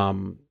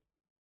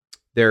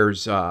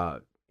 There's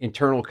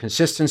internal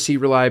consistency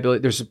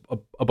reliability. There's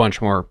a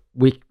bunch more.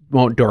 We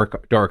won't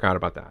dark out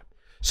about that.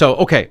 So,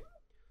 okay.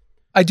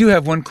 I do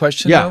have one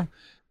question, Yeah. though.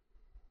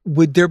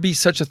 Would there be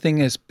such a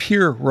thing as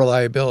peer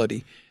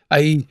reliability?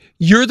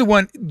 You're the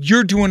one,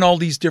 you're doing all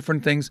these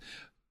different things.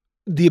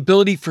 The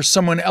ability for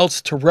someone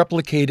else to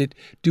replicate it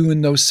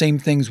doing those same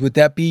things, would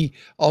that be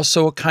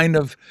also a kind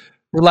of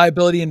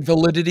reliability and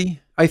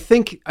validity? I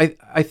think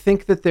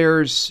that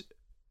there's,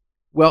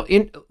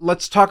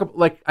 let's talk about,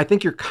 like, I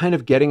think you're kind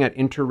of getting at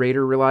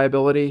inter-rater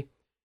reliability.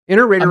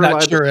 Inter-rater I'm not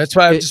reliability. sure. That's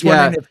why I'm just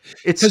wondering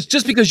it's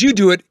just because you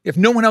do it, if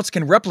no one else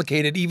can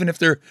replicate it, even if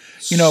they're,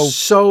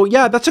 So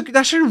yeah, that's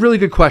actually a really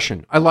good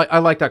question. I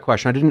like that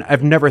question.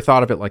 I've never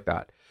thought of it like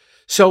that.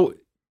 So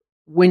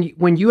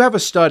when you have a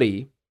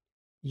study,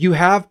 you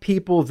have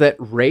people that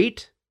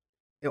rate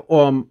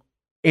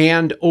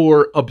and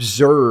or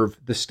observe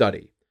the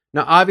study.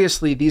 Now,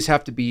 obviously, these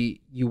have to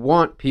be, you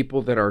want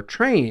people that are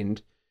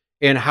trained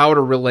in how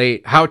to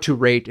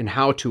rate, and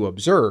how to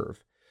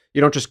observe. You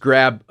don't just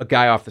grab a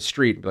guy off the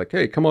street and be like,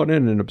 hey, come on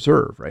in and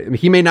observe, right? I mean,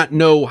 he may not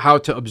know how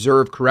to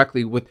observe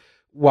correctly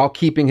while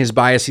keeping his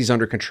biases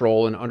under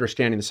control and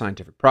understanding the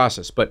scientific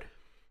process. But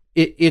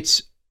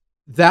it's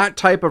that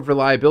type of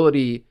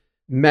reliability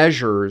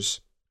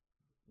measures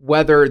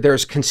whether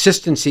there's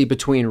consistency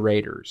between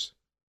raters,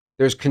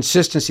 there's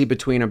consistency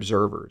between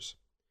observers.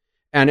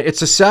 And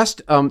it's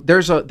assessed,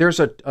 there's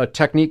a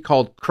technique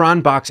called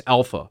Cronbach's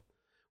alpha,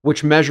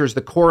 which measures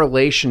the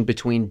correlation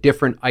between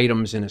different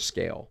items in a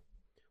scale,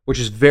 which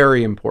is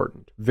very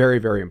important, very,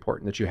 very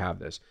important that you have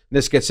this. And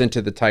this gets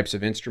into the types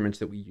of instruments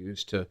that we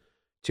use to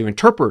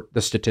interpret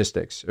the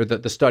statistics, or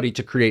the study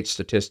to create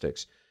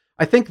statistics.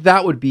 I think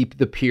that would be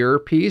the peer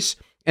piece.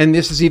 And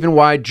this is even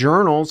why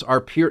journals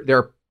are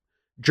they're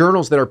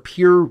journals that are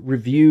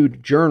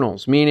peer-reviewed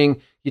journals,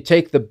 meaning you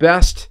take the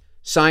best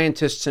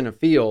scientists in a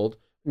field,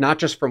 not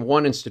just from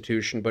one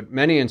institution, but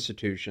many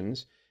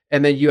institutions,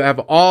 and then you have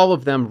all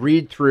of them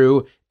read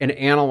through and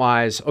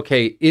analyze,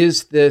 okay,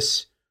 is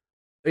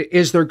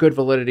there good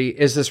validity?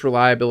 Is this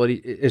reliability?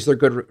 Is there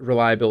good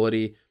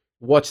reliability?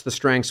 What's the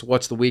strengths?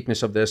 What's the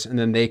weakness of this? And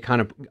then they kind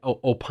of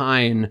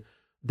opine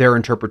their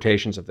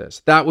interpretations of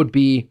this. That would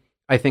be,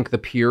 I think, the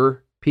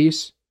peer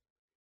piece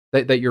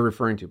that you're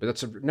referring to. But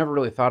that's never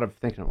really thought of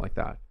thinking it like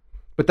that.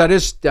 But that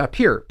is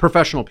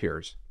professional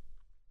peers.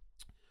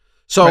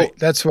 So right,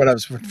 that's what I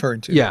was referring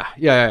to.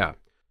 Yeah.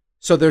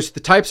 So there's the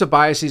types of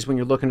biases when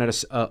you're looking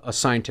at a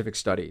scientific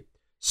study.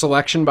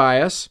 Selection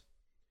bias,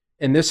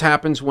 and this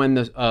happens when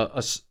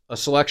a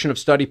selection of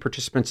study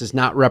participants is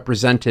not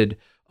represented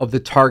of the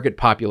target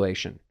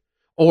population,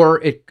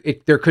 or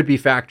there could be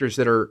factors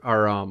that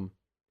are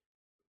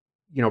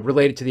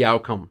related to the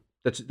outcome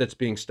that's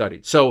being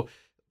studied. So,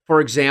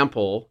 for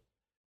example,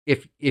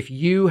 if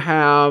you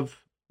have,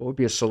 what would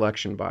be a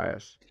selection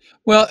bias?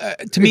 Well,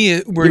 to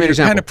me, where you're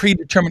kind of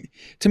predetermined.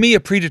 To me, a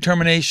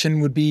predetermination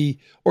would be,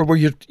 or where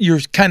you're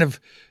kind of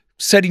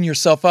setting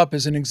yourself up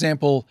as an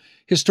example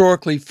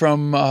historically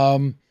from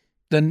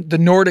the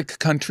Nordic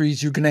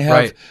countries. You're going to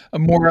have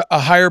a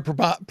higher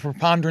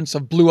preponderance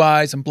of blue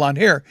eyes and blonde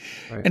hair,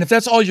 and if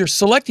that's all you're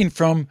selecting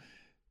from,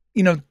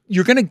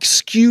 you're going to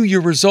skew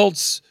your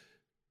results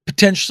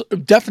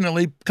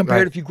definitely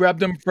compared if you grab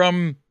them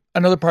from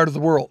another part of the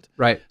world.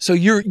 Right. So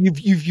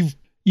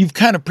you've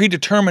kind of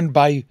predetermined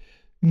by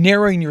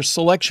narrowing your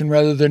selection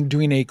rather than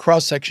doing a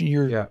cross section.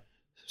 You're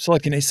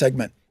selecting a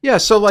segment. Yeah.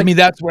 So, like, to me,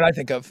 that's what I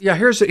think of. Yeah.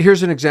 Here's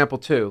an example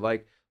too.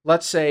 Like,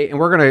 let's say, and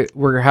we're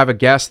gonna have a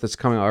guest that's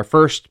coming. Our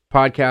first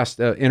podcast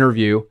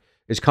interview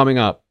is coming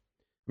up.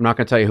 I'm not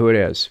gonna tell you who it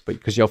is, but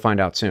because you'll find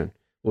out soon.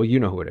 Well, you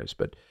know who it is,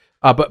 but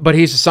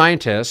he's a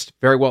scientist,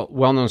 very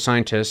well-known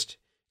scientist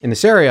in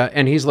this area,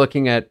 and he's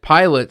looking at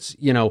pilots.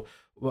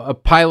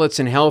 Pilots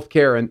in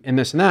healthcare and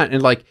this and that.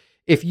 And like,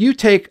 if you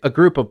take a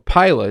group of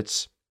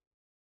pilots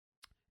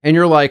and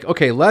you're like,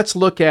 okay, let's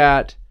look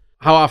at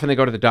how often they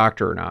go to the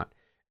doctor or not.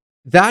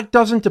 That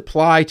doesn't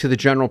apply to the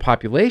general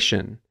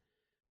population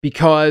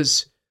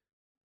because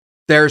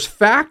there's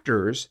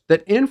factors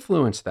that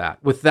influence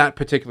that with that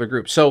particular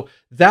group. So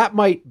that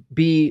might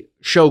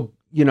show,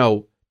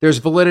 there's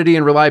validity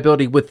and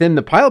reliability within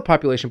the pilot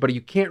population, but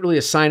you can't really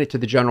assign it to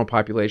the general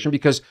population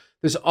because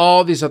there's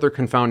all these other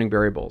confounding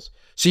variables.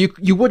 So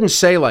you wouldn't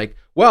say like,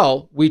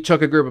 well, we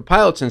took a group of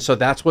pilots and so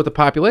that's what the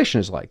population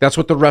is like. That's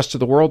what the rest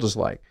of the world is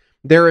like.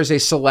 There is a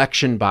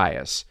selection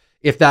bias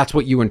if that's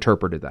what you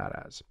interpreted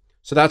that as.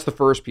 So that's the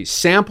first piece.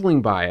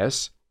 Sampling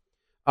bias,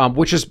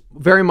 which is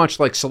very much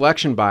like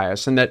selection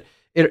bias, and that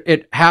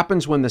it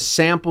happens when the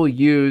sample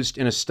used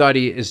in a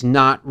study is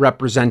not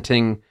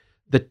representing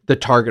the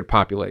target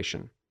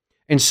population.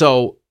 And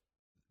so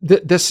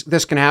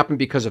this can happen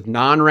because of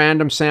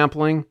non-random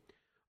sampling,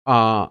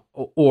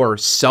 or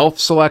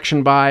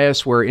self-selection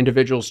bias, where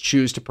individuals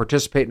choose to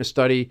participate in a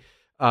study.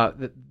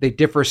 They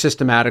differ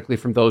systematically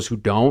from those who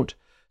don't.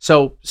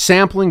 So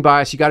sampling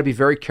bias, you got to be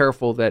very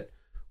careful that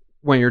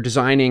when you're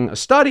designing a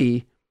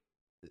study,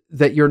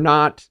 that you're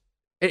not,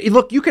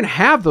 look, you can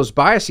have those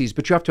biases,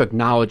 but you have to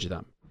acknowledge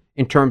them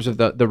in terms of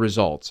the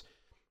results.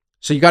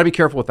 So you got to be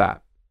careful with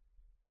that.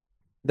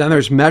 Then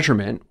there's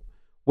measurement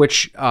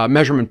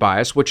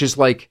bias, which is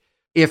like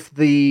if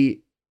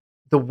the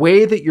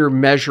way that you're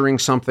measuring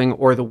something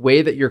or the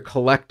way that you're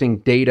collecting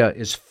data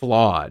is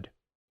flawed,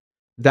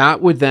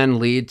 that would then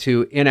lead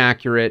to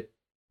inaccurate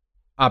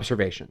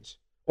observations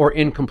or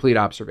incomplete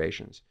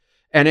observations.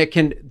 And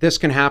this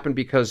can happen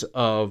because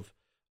of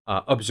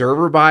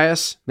observer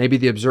bias. Maybe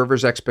the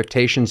observer's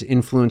expectations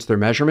influence their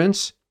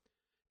measurements.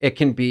 It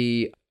can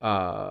be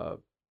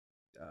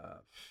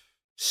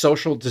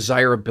social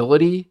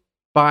desirability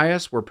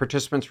bias, where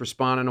participants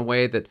respond in a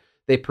way that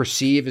they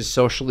perceive as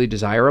socially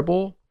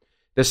desirable.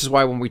 This is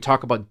why when we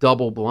talk about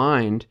double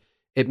blind,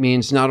 it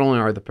means not only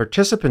are the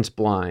participants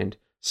blind,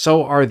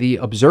 so are the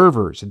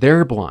observers.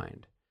 They're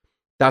blind.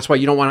 That's why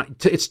you don't want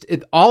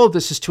to, all of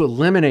this is to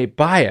eliminate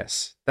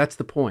bias. That's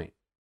the point.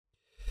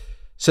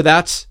 So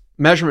that's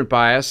measurement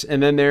bias.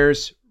 And then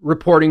there's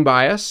reporting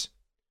bias,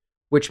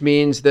 which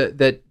means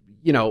that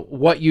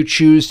what you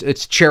choose,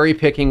 it's cherry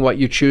picking what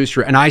you choose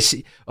for. And I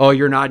see,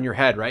 you're nodding your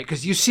head, right?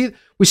 Because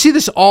we see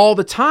this all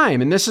the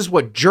time. And this is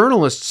what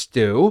journalists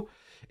do,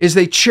 is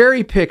they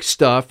cherry pick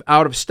stuff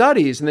out of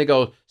studies and they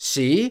go,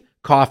 see,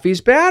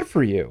 coffee's bad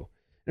for you.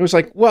 And it was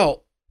like,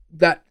 well,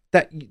 that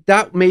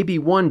may be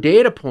one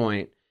data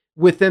point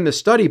within the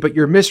study, but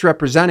you're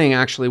misrepresenting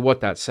actually what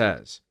that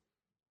says.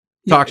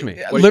 Talk to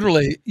me.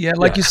 Literally.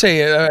 Like you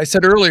say, I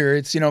said earlier,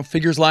 it's,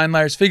 figures lie and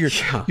liars figure.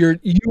 Yeah.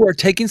 You are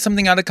taking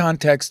something out of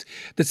context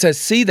that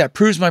says, see, that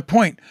proves my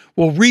point.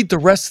 Well, read the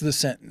rest of the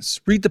sentence,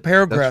 read the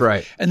paragraph. That's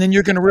right. And then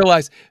you're going to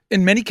realize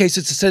in many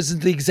cases, it says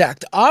the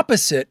exact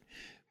opposite,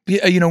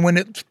 when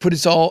it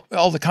puts all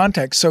the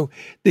context. So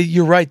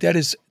you're right. That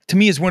is, to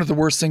me, is one of the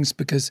worst things,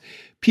 because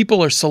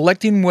people are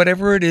selecting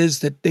whatever it is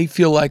that they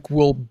feel like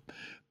will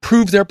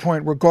prove their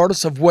point,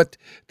 regardless of what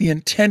the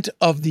intent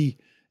of the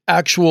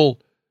actual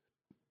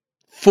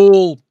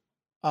full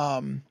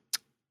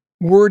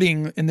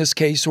wording in this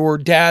case, or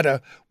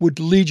data, would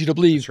lead you to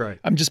believe. That's right.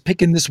 I'm just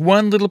picking this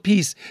one little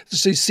piece to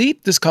say, see,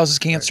 this causes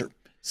cancer. Right.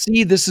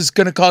 See, this is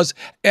going to cause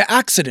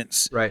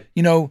accidents. Right.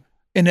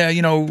 And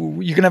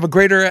you can have a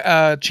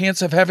greater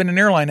chance of having an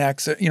airline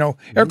accident,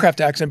 aircraft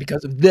accident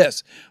because of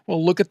this.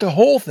 Well, look at the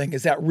whole thing.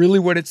 Is that really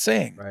what it's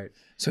saying? Right.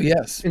 So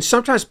yes. And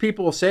sometimes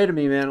people will say to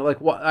me, man,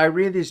 like, well, I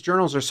read these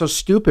journals are so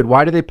stupid.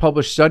 Why do they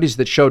publish studies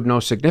that showed no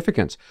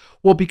significance?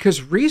 Well,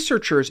 because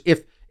researchers,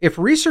 if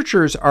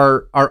researchers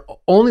are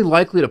only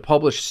likely to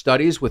publish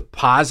studies with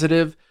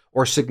positive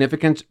or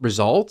significant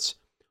results,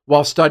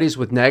 while studies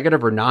with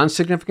negative or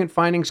non-significant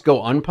findings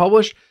go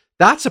unpublished,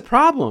 that's a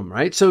problem,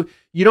 right? So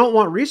you don't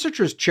want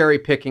researchers cherry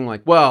picking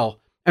like,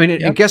 well, I mean,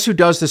 yep. And guess who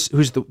does this?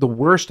 Who's the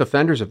worst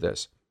offenders of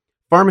this?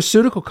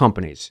 Pharmaceutical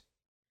companies.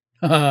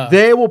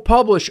 They will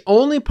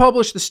only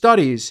publish the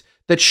studies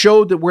that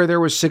showed that where there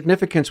was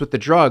significance with the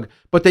drug,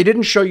 but they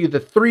didn't show you the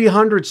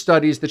 300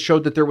 studies that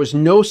showed that there was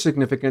no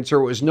significance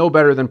or it was no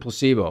better than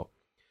placebo,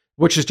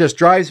 which just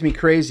drives me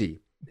crazy.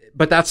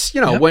 But that's,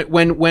 yep.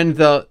 when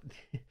the,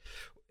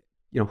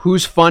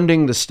 who's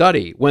funding the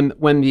study?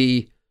 When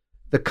the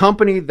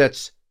company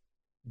that's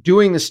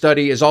doing the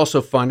study is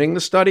also funding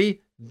the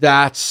study,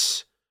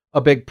 that's a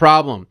big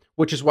problem,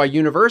 which is why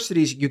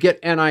universities, you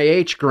get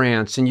NIH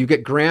grants and you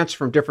get grants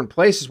from different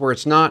places where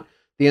it's not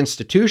the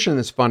institution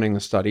that's funding the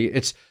study,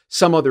 it's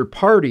some other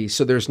party.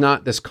 So there's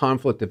not this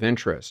conflict of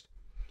interest.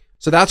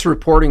 So that's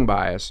reporting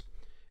bias.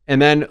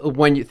 And then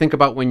when you think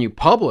about when you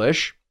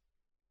publish,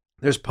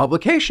 there's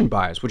publication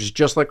bias, which is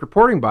just like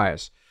reporting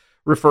bias.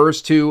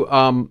 Refers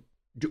to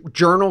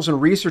journals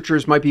and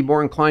researchers might be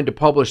more inclined to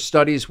publish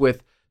studies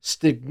with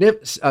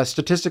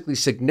statistically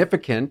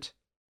significant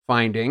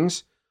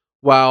findings,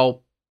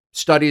 while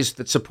studies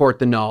that support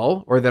the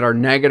null or that are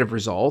negative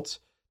results,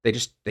 they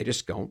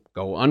just don't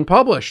go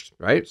unpublished,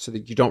 right? So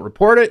that you don't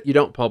report it, you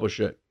don't publish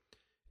it.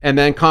 And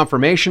then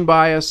confirmation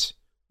bias,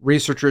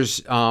 researchers,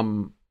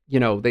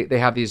 they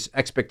have these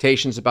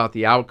expectations about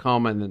the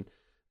outcome, and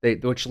then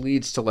which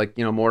leads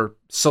to more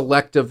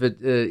selective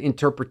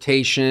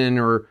interpretation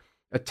or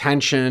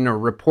attention or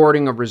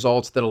reporting of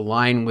results that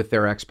align with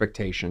their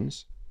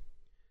expectations.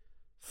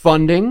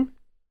 Funding,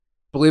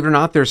 believe it or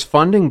not, there's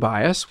funding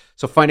bias.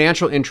 So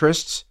financial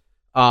interests,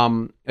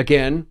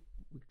 again,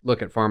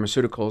 look at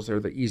pharmaceuticals, they're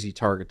the easy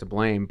target to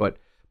blame. But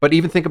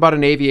even think about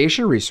an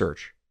aviation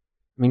research.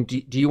 I mean,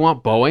 do you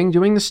want Boeing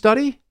doing the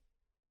study?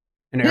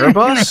 An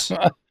Airbus?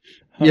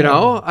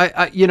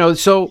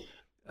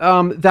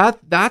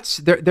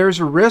 There's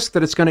a risk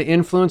that it's going to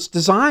influence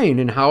design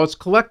and how it's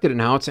collected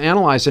and how it's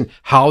analyzed and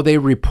how they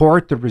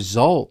report the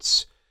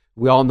results.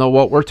 We all know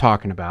what we're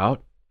talking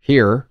about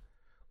here.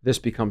 This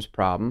becomes a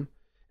problem.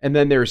 And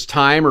then there's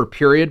time or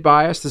period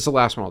bias. This is the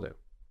last one I'll do.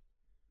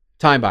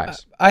 Time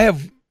bias. I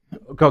have...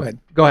 Go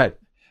ahead.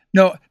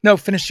 No.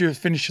 Finish your.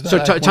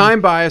 So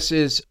time bias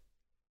is,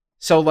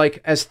 so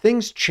like as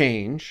things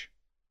change,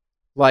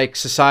 like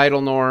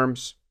societal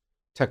norms,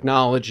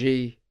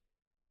 technology,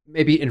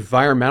 maybe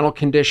environmental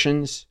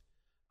conditions,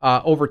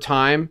 over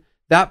time,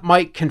 that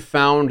might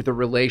confound the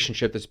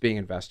relationship that's being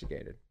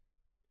investigated.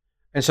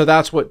 And so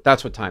that's what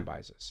time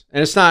bias is.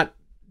 And it's not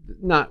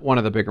one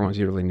of the bigger ones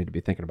you really need to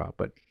be thinking about.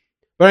 But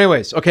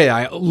anyways, okay,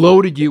 I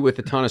loaded you with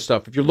a ton of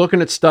stuff. If you're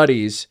looking at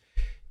studies,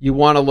 you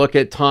want to look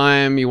at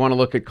time, you want to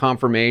look at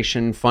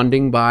confirmation,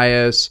 funding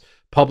bias,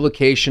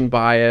 publication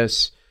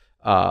bias,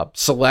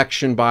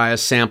 selection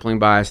bias, sampling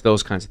bias,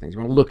 those kinds of things. You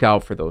want to look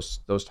out for those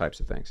types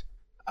of things.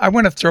 I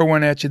want to throw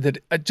one at you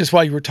that just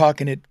while you were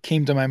talking, it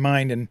came to my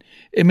mind, and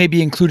it may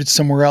be included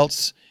somewhere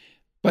else.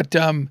 But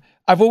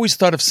I've always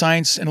thought of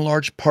science in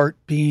large part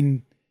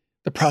being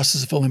the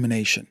process of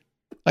elimination.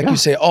 Like you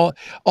say,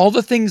 all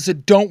the things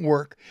that don't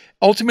work.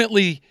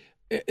 Ultimately,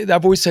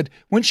 I've always said,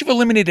 once you've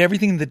eliminated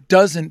everything that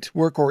doesn't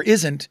work or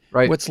isn't,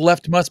 what's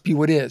left must be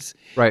what is.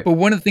 Right. But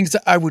one of the things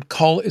that I would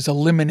call is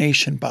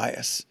elimination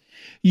bias.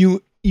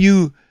 You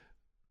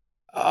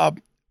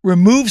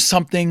remove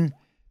something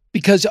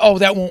because,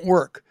 that won't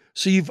work.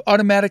 So you've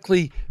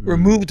automatically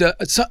removed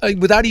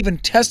without even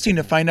testing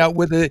to find out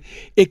whether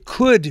it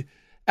could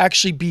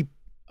actually be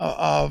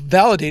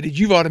validated.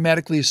 You've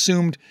automatically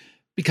assumed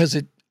because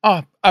they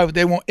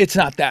won't. It's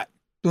not that.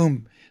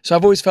 Boom. So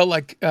I've always felt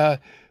like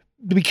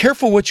be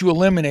careful what you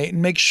eliminate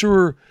and make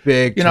sure.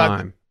 Big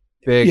time.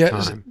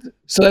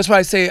 So that's why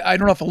I say I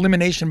don't know if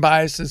elimination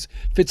bias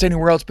fits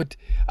anywhere else, but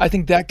I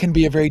think that can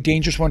be a very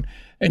dangerous one,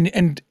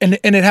 and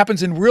it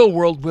happens in real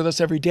world with us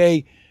every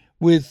day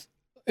with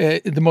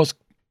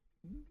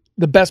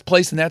the best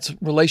place, and that's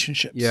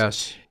relationships.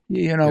 Yes.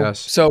 Yes.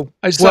 So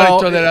I just thought I'd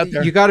throw that out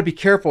there. You got to be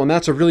careful, and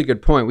that's a really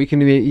good point. We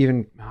can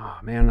even,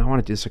 I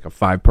want to do this like a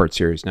 5-part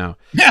series now.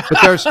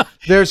 But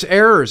there's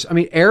errors. I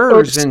mean,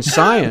 errors in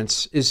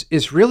science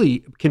is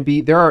really can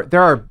be there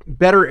are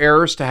better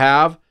errors to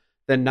have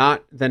than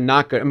not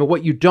good. I mean,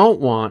 what you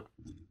don't want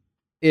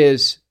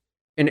is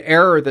an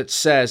error that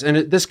says, and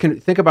this can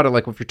think about it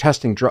like if you're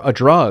testing a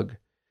drug,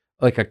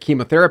 like a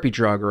chemotherapy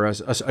drug or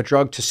a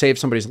drug to save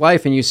somebody's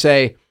life, and you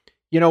say,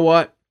 you know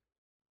what?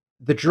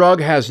 The drug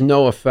has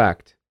no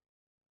effect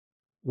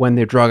when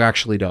the drug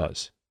actually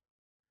does.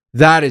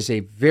 That is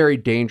a very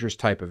dangerous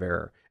type of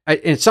error.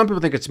 And some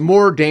people think it's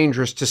more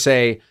dangerous to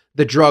say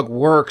the drug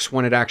works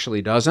when it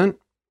actually doesn't.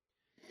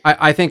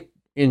 I think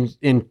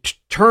in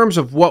terms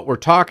of what we're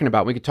talking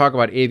about, we could talk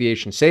about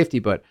aviation safety,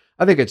 but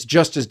I think it's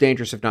just as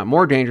dangerous, if not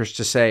more dangerous,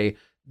 to say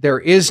there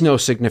is no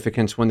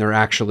significance when there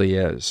actually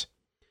is.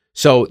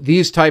 So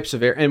these types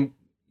of errors, and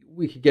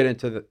we could get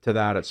into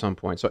that at some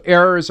point. So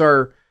errors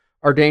are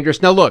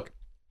dangerous. Now, look,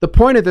 the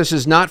point of this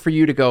is not for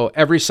you to go,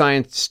 every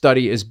science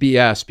study is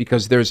BS,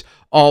 because there's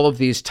all of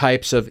these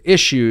types of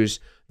issues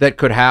that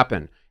could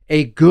happen.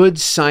 A good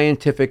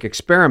scientific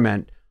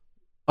experiment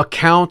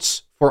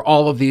accounts for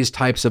all of these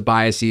types of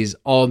biases,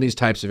 all of these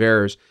types of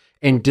errors,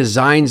 and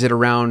designs it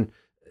around,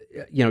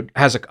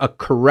 has a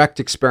correct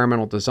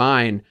experimental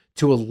design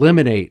to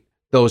eliminate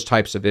those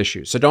types of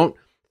issues. So don't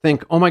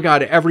think, oh my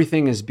God,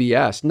 everything is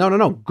BS.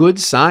 No. Good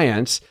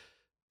science.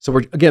 So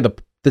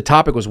the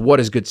topic was, what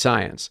is good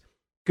science?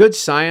 Good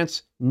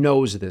science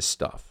knows this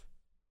stuff,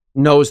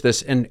 knows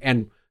this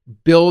and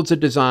builds a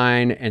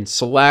design and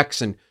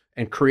selects and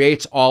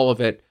creates all of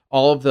it,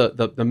 all of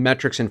the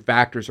metrics and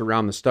factors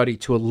around the study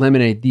to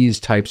eliminate these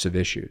types of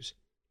issues.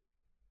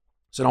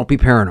 So don't be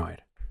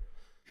paranoid.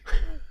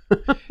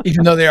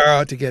 Even though they are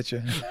out to get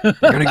you. They're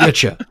going to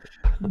get you.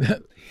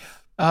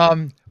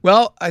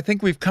 Well, I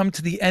think we've come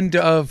to the end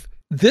of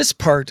this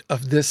part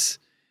of this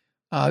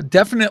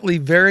definitely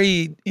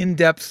very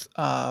in-depth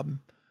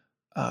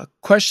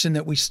question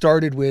that we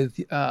started with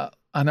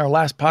on our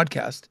last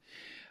podcast.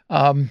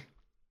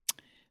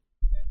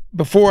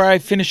 Before I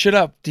finish it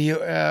up,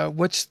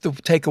 what's the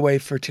takeaway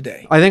for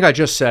today? I think I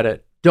just said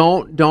it.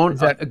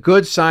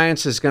 Good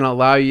science is going to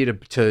allow you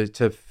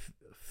to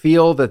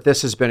feel that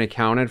this has been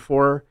accounted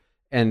for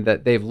and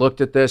that they've looked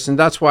at this. And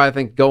that's why I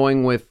think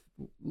going with,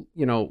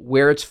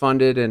 where it's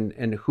funded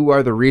and who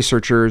are the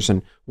researchers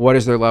and what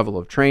is their level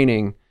of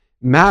training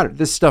matter.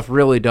 This stuff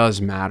really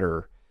does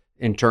matter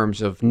in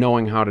terms of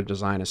knowing how to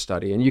design a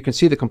study, and you can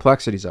see the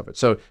complexities of it.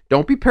 So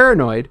don't be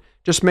paranoid.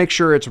 Just make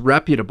sure it's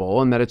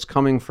reputable and that it's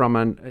coming from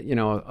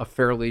a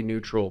fairly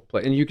neutral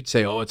place. And you could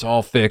say, oh, it's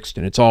all fixed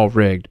and it's all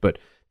rigged, but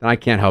then I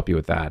can't help you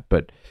with that.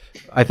 But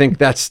I think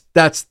that's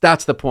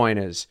the point,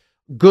 is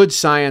good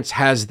science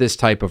has this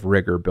type of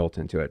rigor built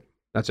into it.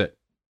 That's it.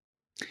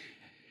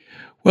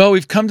 Well,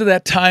 we've come to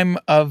that time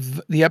of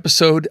the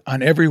episode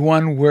on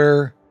Everyone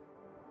where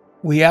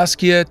we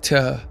ask you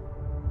to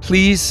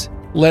please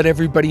let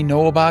everybody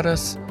know about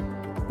us.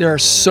 There are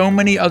so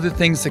many other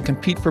things that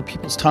compete for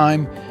people's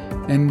time,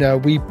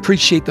 and we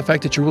appreciate the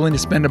fact that you're willing to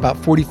spend about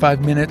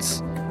 45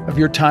 minutes of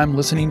your time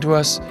listening to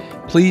us.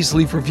 Please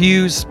leave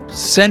reviews,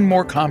 send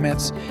more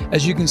comments.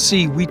 As you can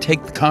see, we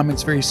take the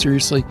comments very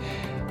seriously.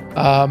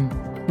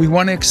 We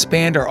want to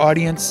expand our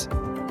audience,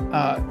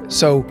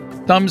 so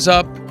thumbs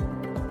up,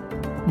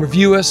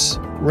 review us,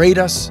 rate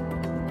us,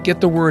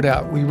 get the word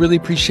out. We really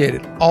appreciate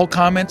it. All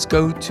comments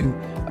go to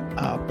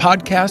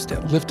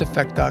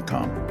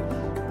podcast@lifteffect.com.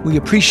 We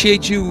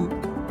appreciate you.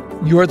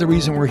 You're the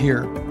reason we're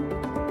here.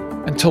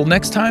 Until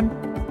next time,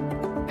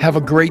 have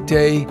a great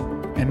day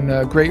and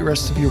a great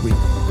rest of your week.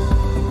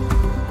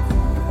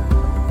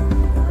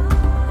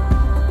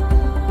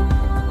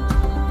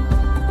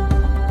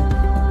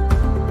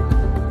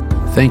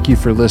 Thank you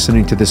for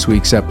listening to this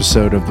week's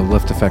episode of the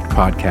Lift Effect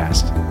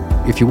Podcast.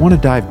 If you want to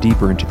dive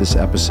deeper into this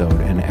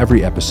episode and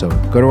every episode,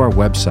 go to our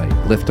website,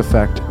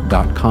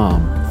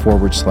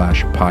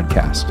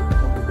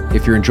 lifteffect.com/podcast.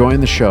 If you're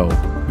enjoying the show,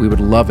 we would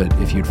love it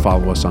if you'd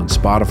follow us on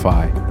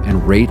Spotify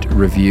and rate,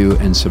 review,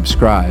 and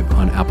subscribe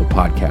on Apple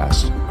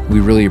Podcasts. We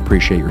really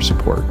appreciate your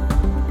support.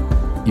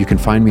 You can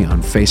find me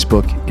on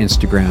Facebook,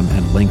 Instagram,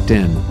 and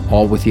LinkedIn,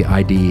 all with the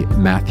ID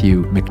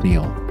Matthew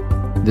McNeil.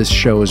 This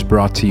show is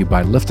brought to you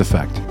by Lift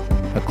Effect,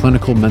 a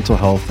clinical mental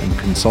health and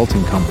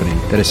consulting company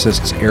that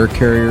assists air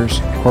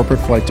carriers, corporate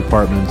flight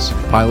departments,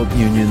 pilot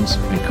unions,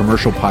 and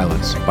commercial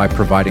pilots by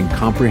providing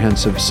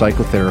comprehensive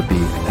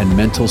psychotherapy and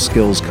mental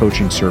skills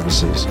coaching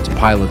services to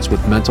pilots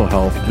with mental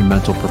health and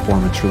mental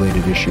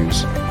performance-related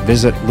issues.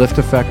 Visit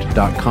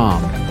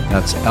lifteffect.com,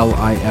 that's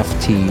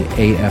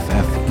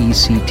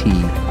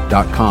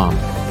LIFTAFFECT.com,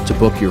 to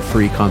book your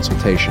free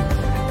consultation.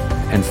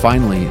 And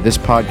finally, this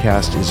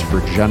podcast is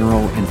for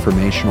general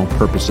informational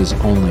purposes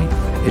only.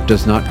 It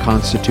does not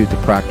constitute the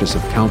practice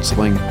of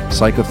counseling,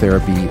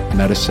 psychotherapy,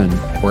 medicine,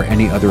 or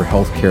any other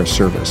healthcare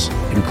service,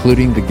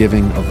 including the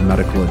giving of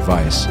medical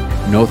advice.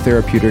 No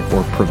therapeutic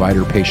or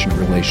provider-patient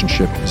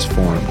relationship is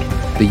formed.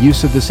 The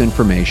use of this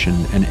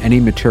information and any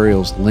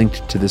materials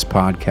linked to this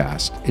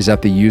podcast is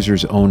at the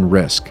user's own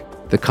risk.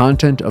 The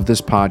content of this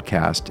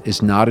podcast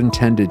is not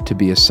intended to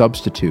be a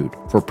substitute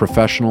for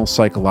professional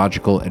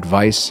psychological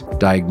advice,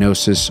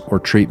 diagnosis, or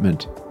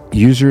treatment.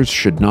 Users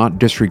should not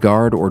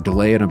disregard or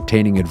delay in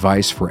obtaining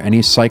advice for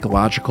any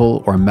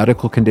psychological or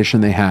medical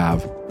condition they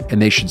have,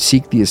 and they should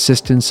seek the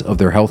assistance of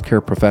their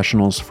healthcare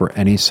professionals for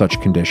any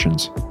such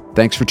conditions.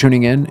 Thanks for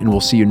tuning in, and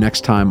we'll see you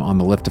next time on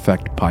the Lift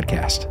Effect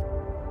Podcast.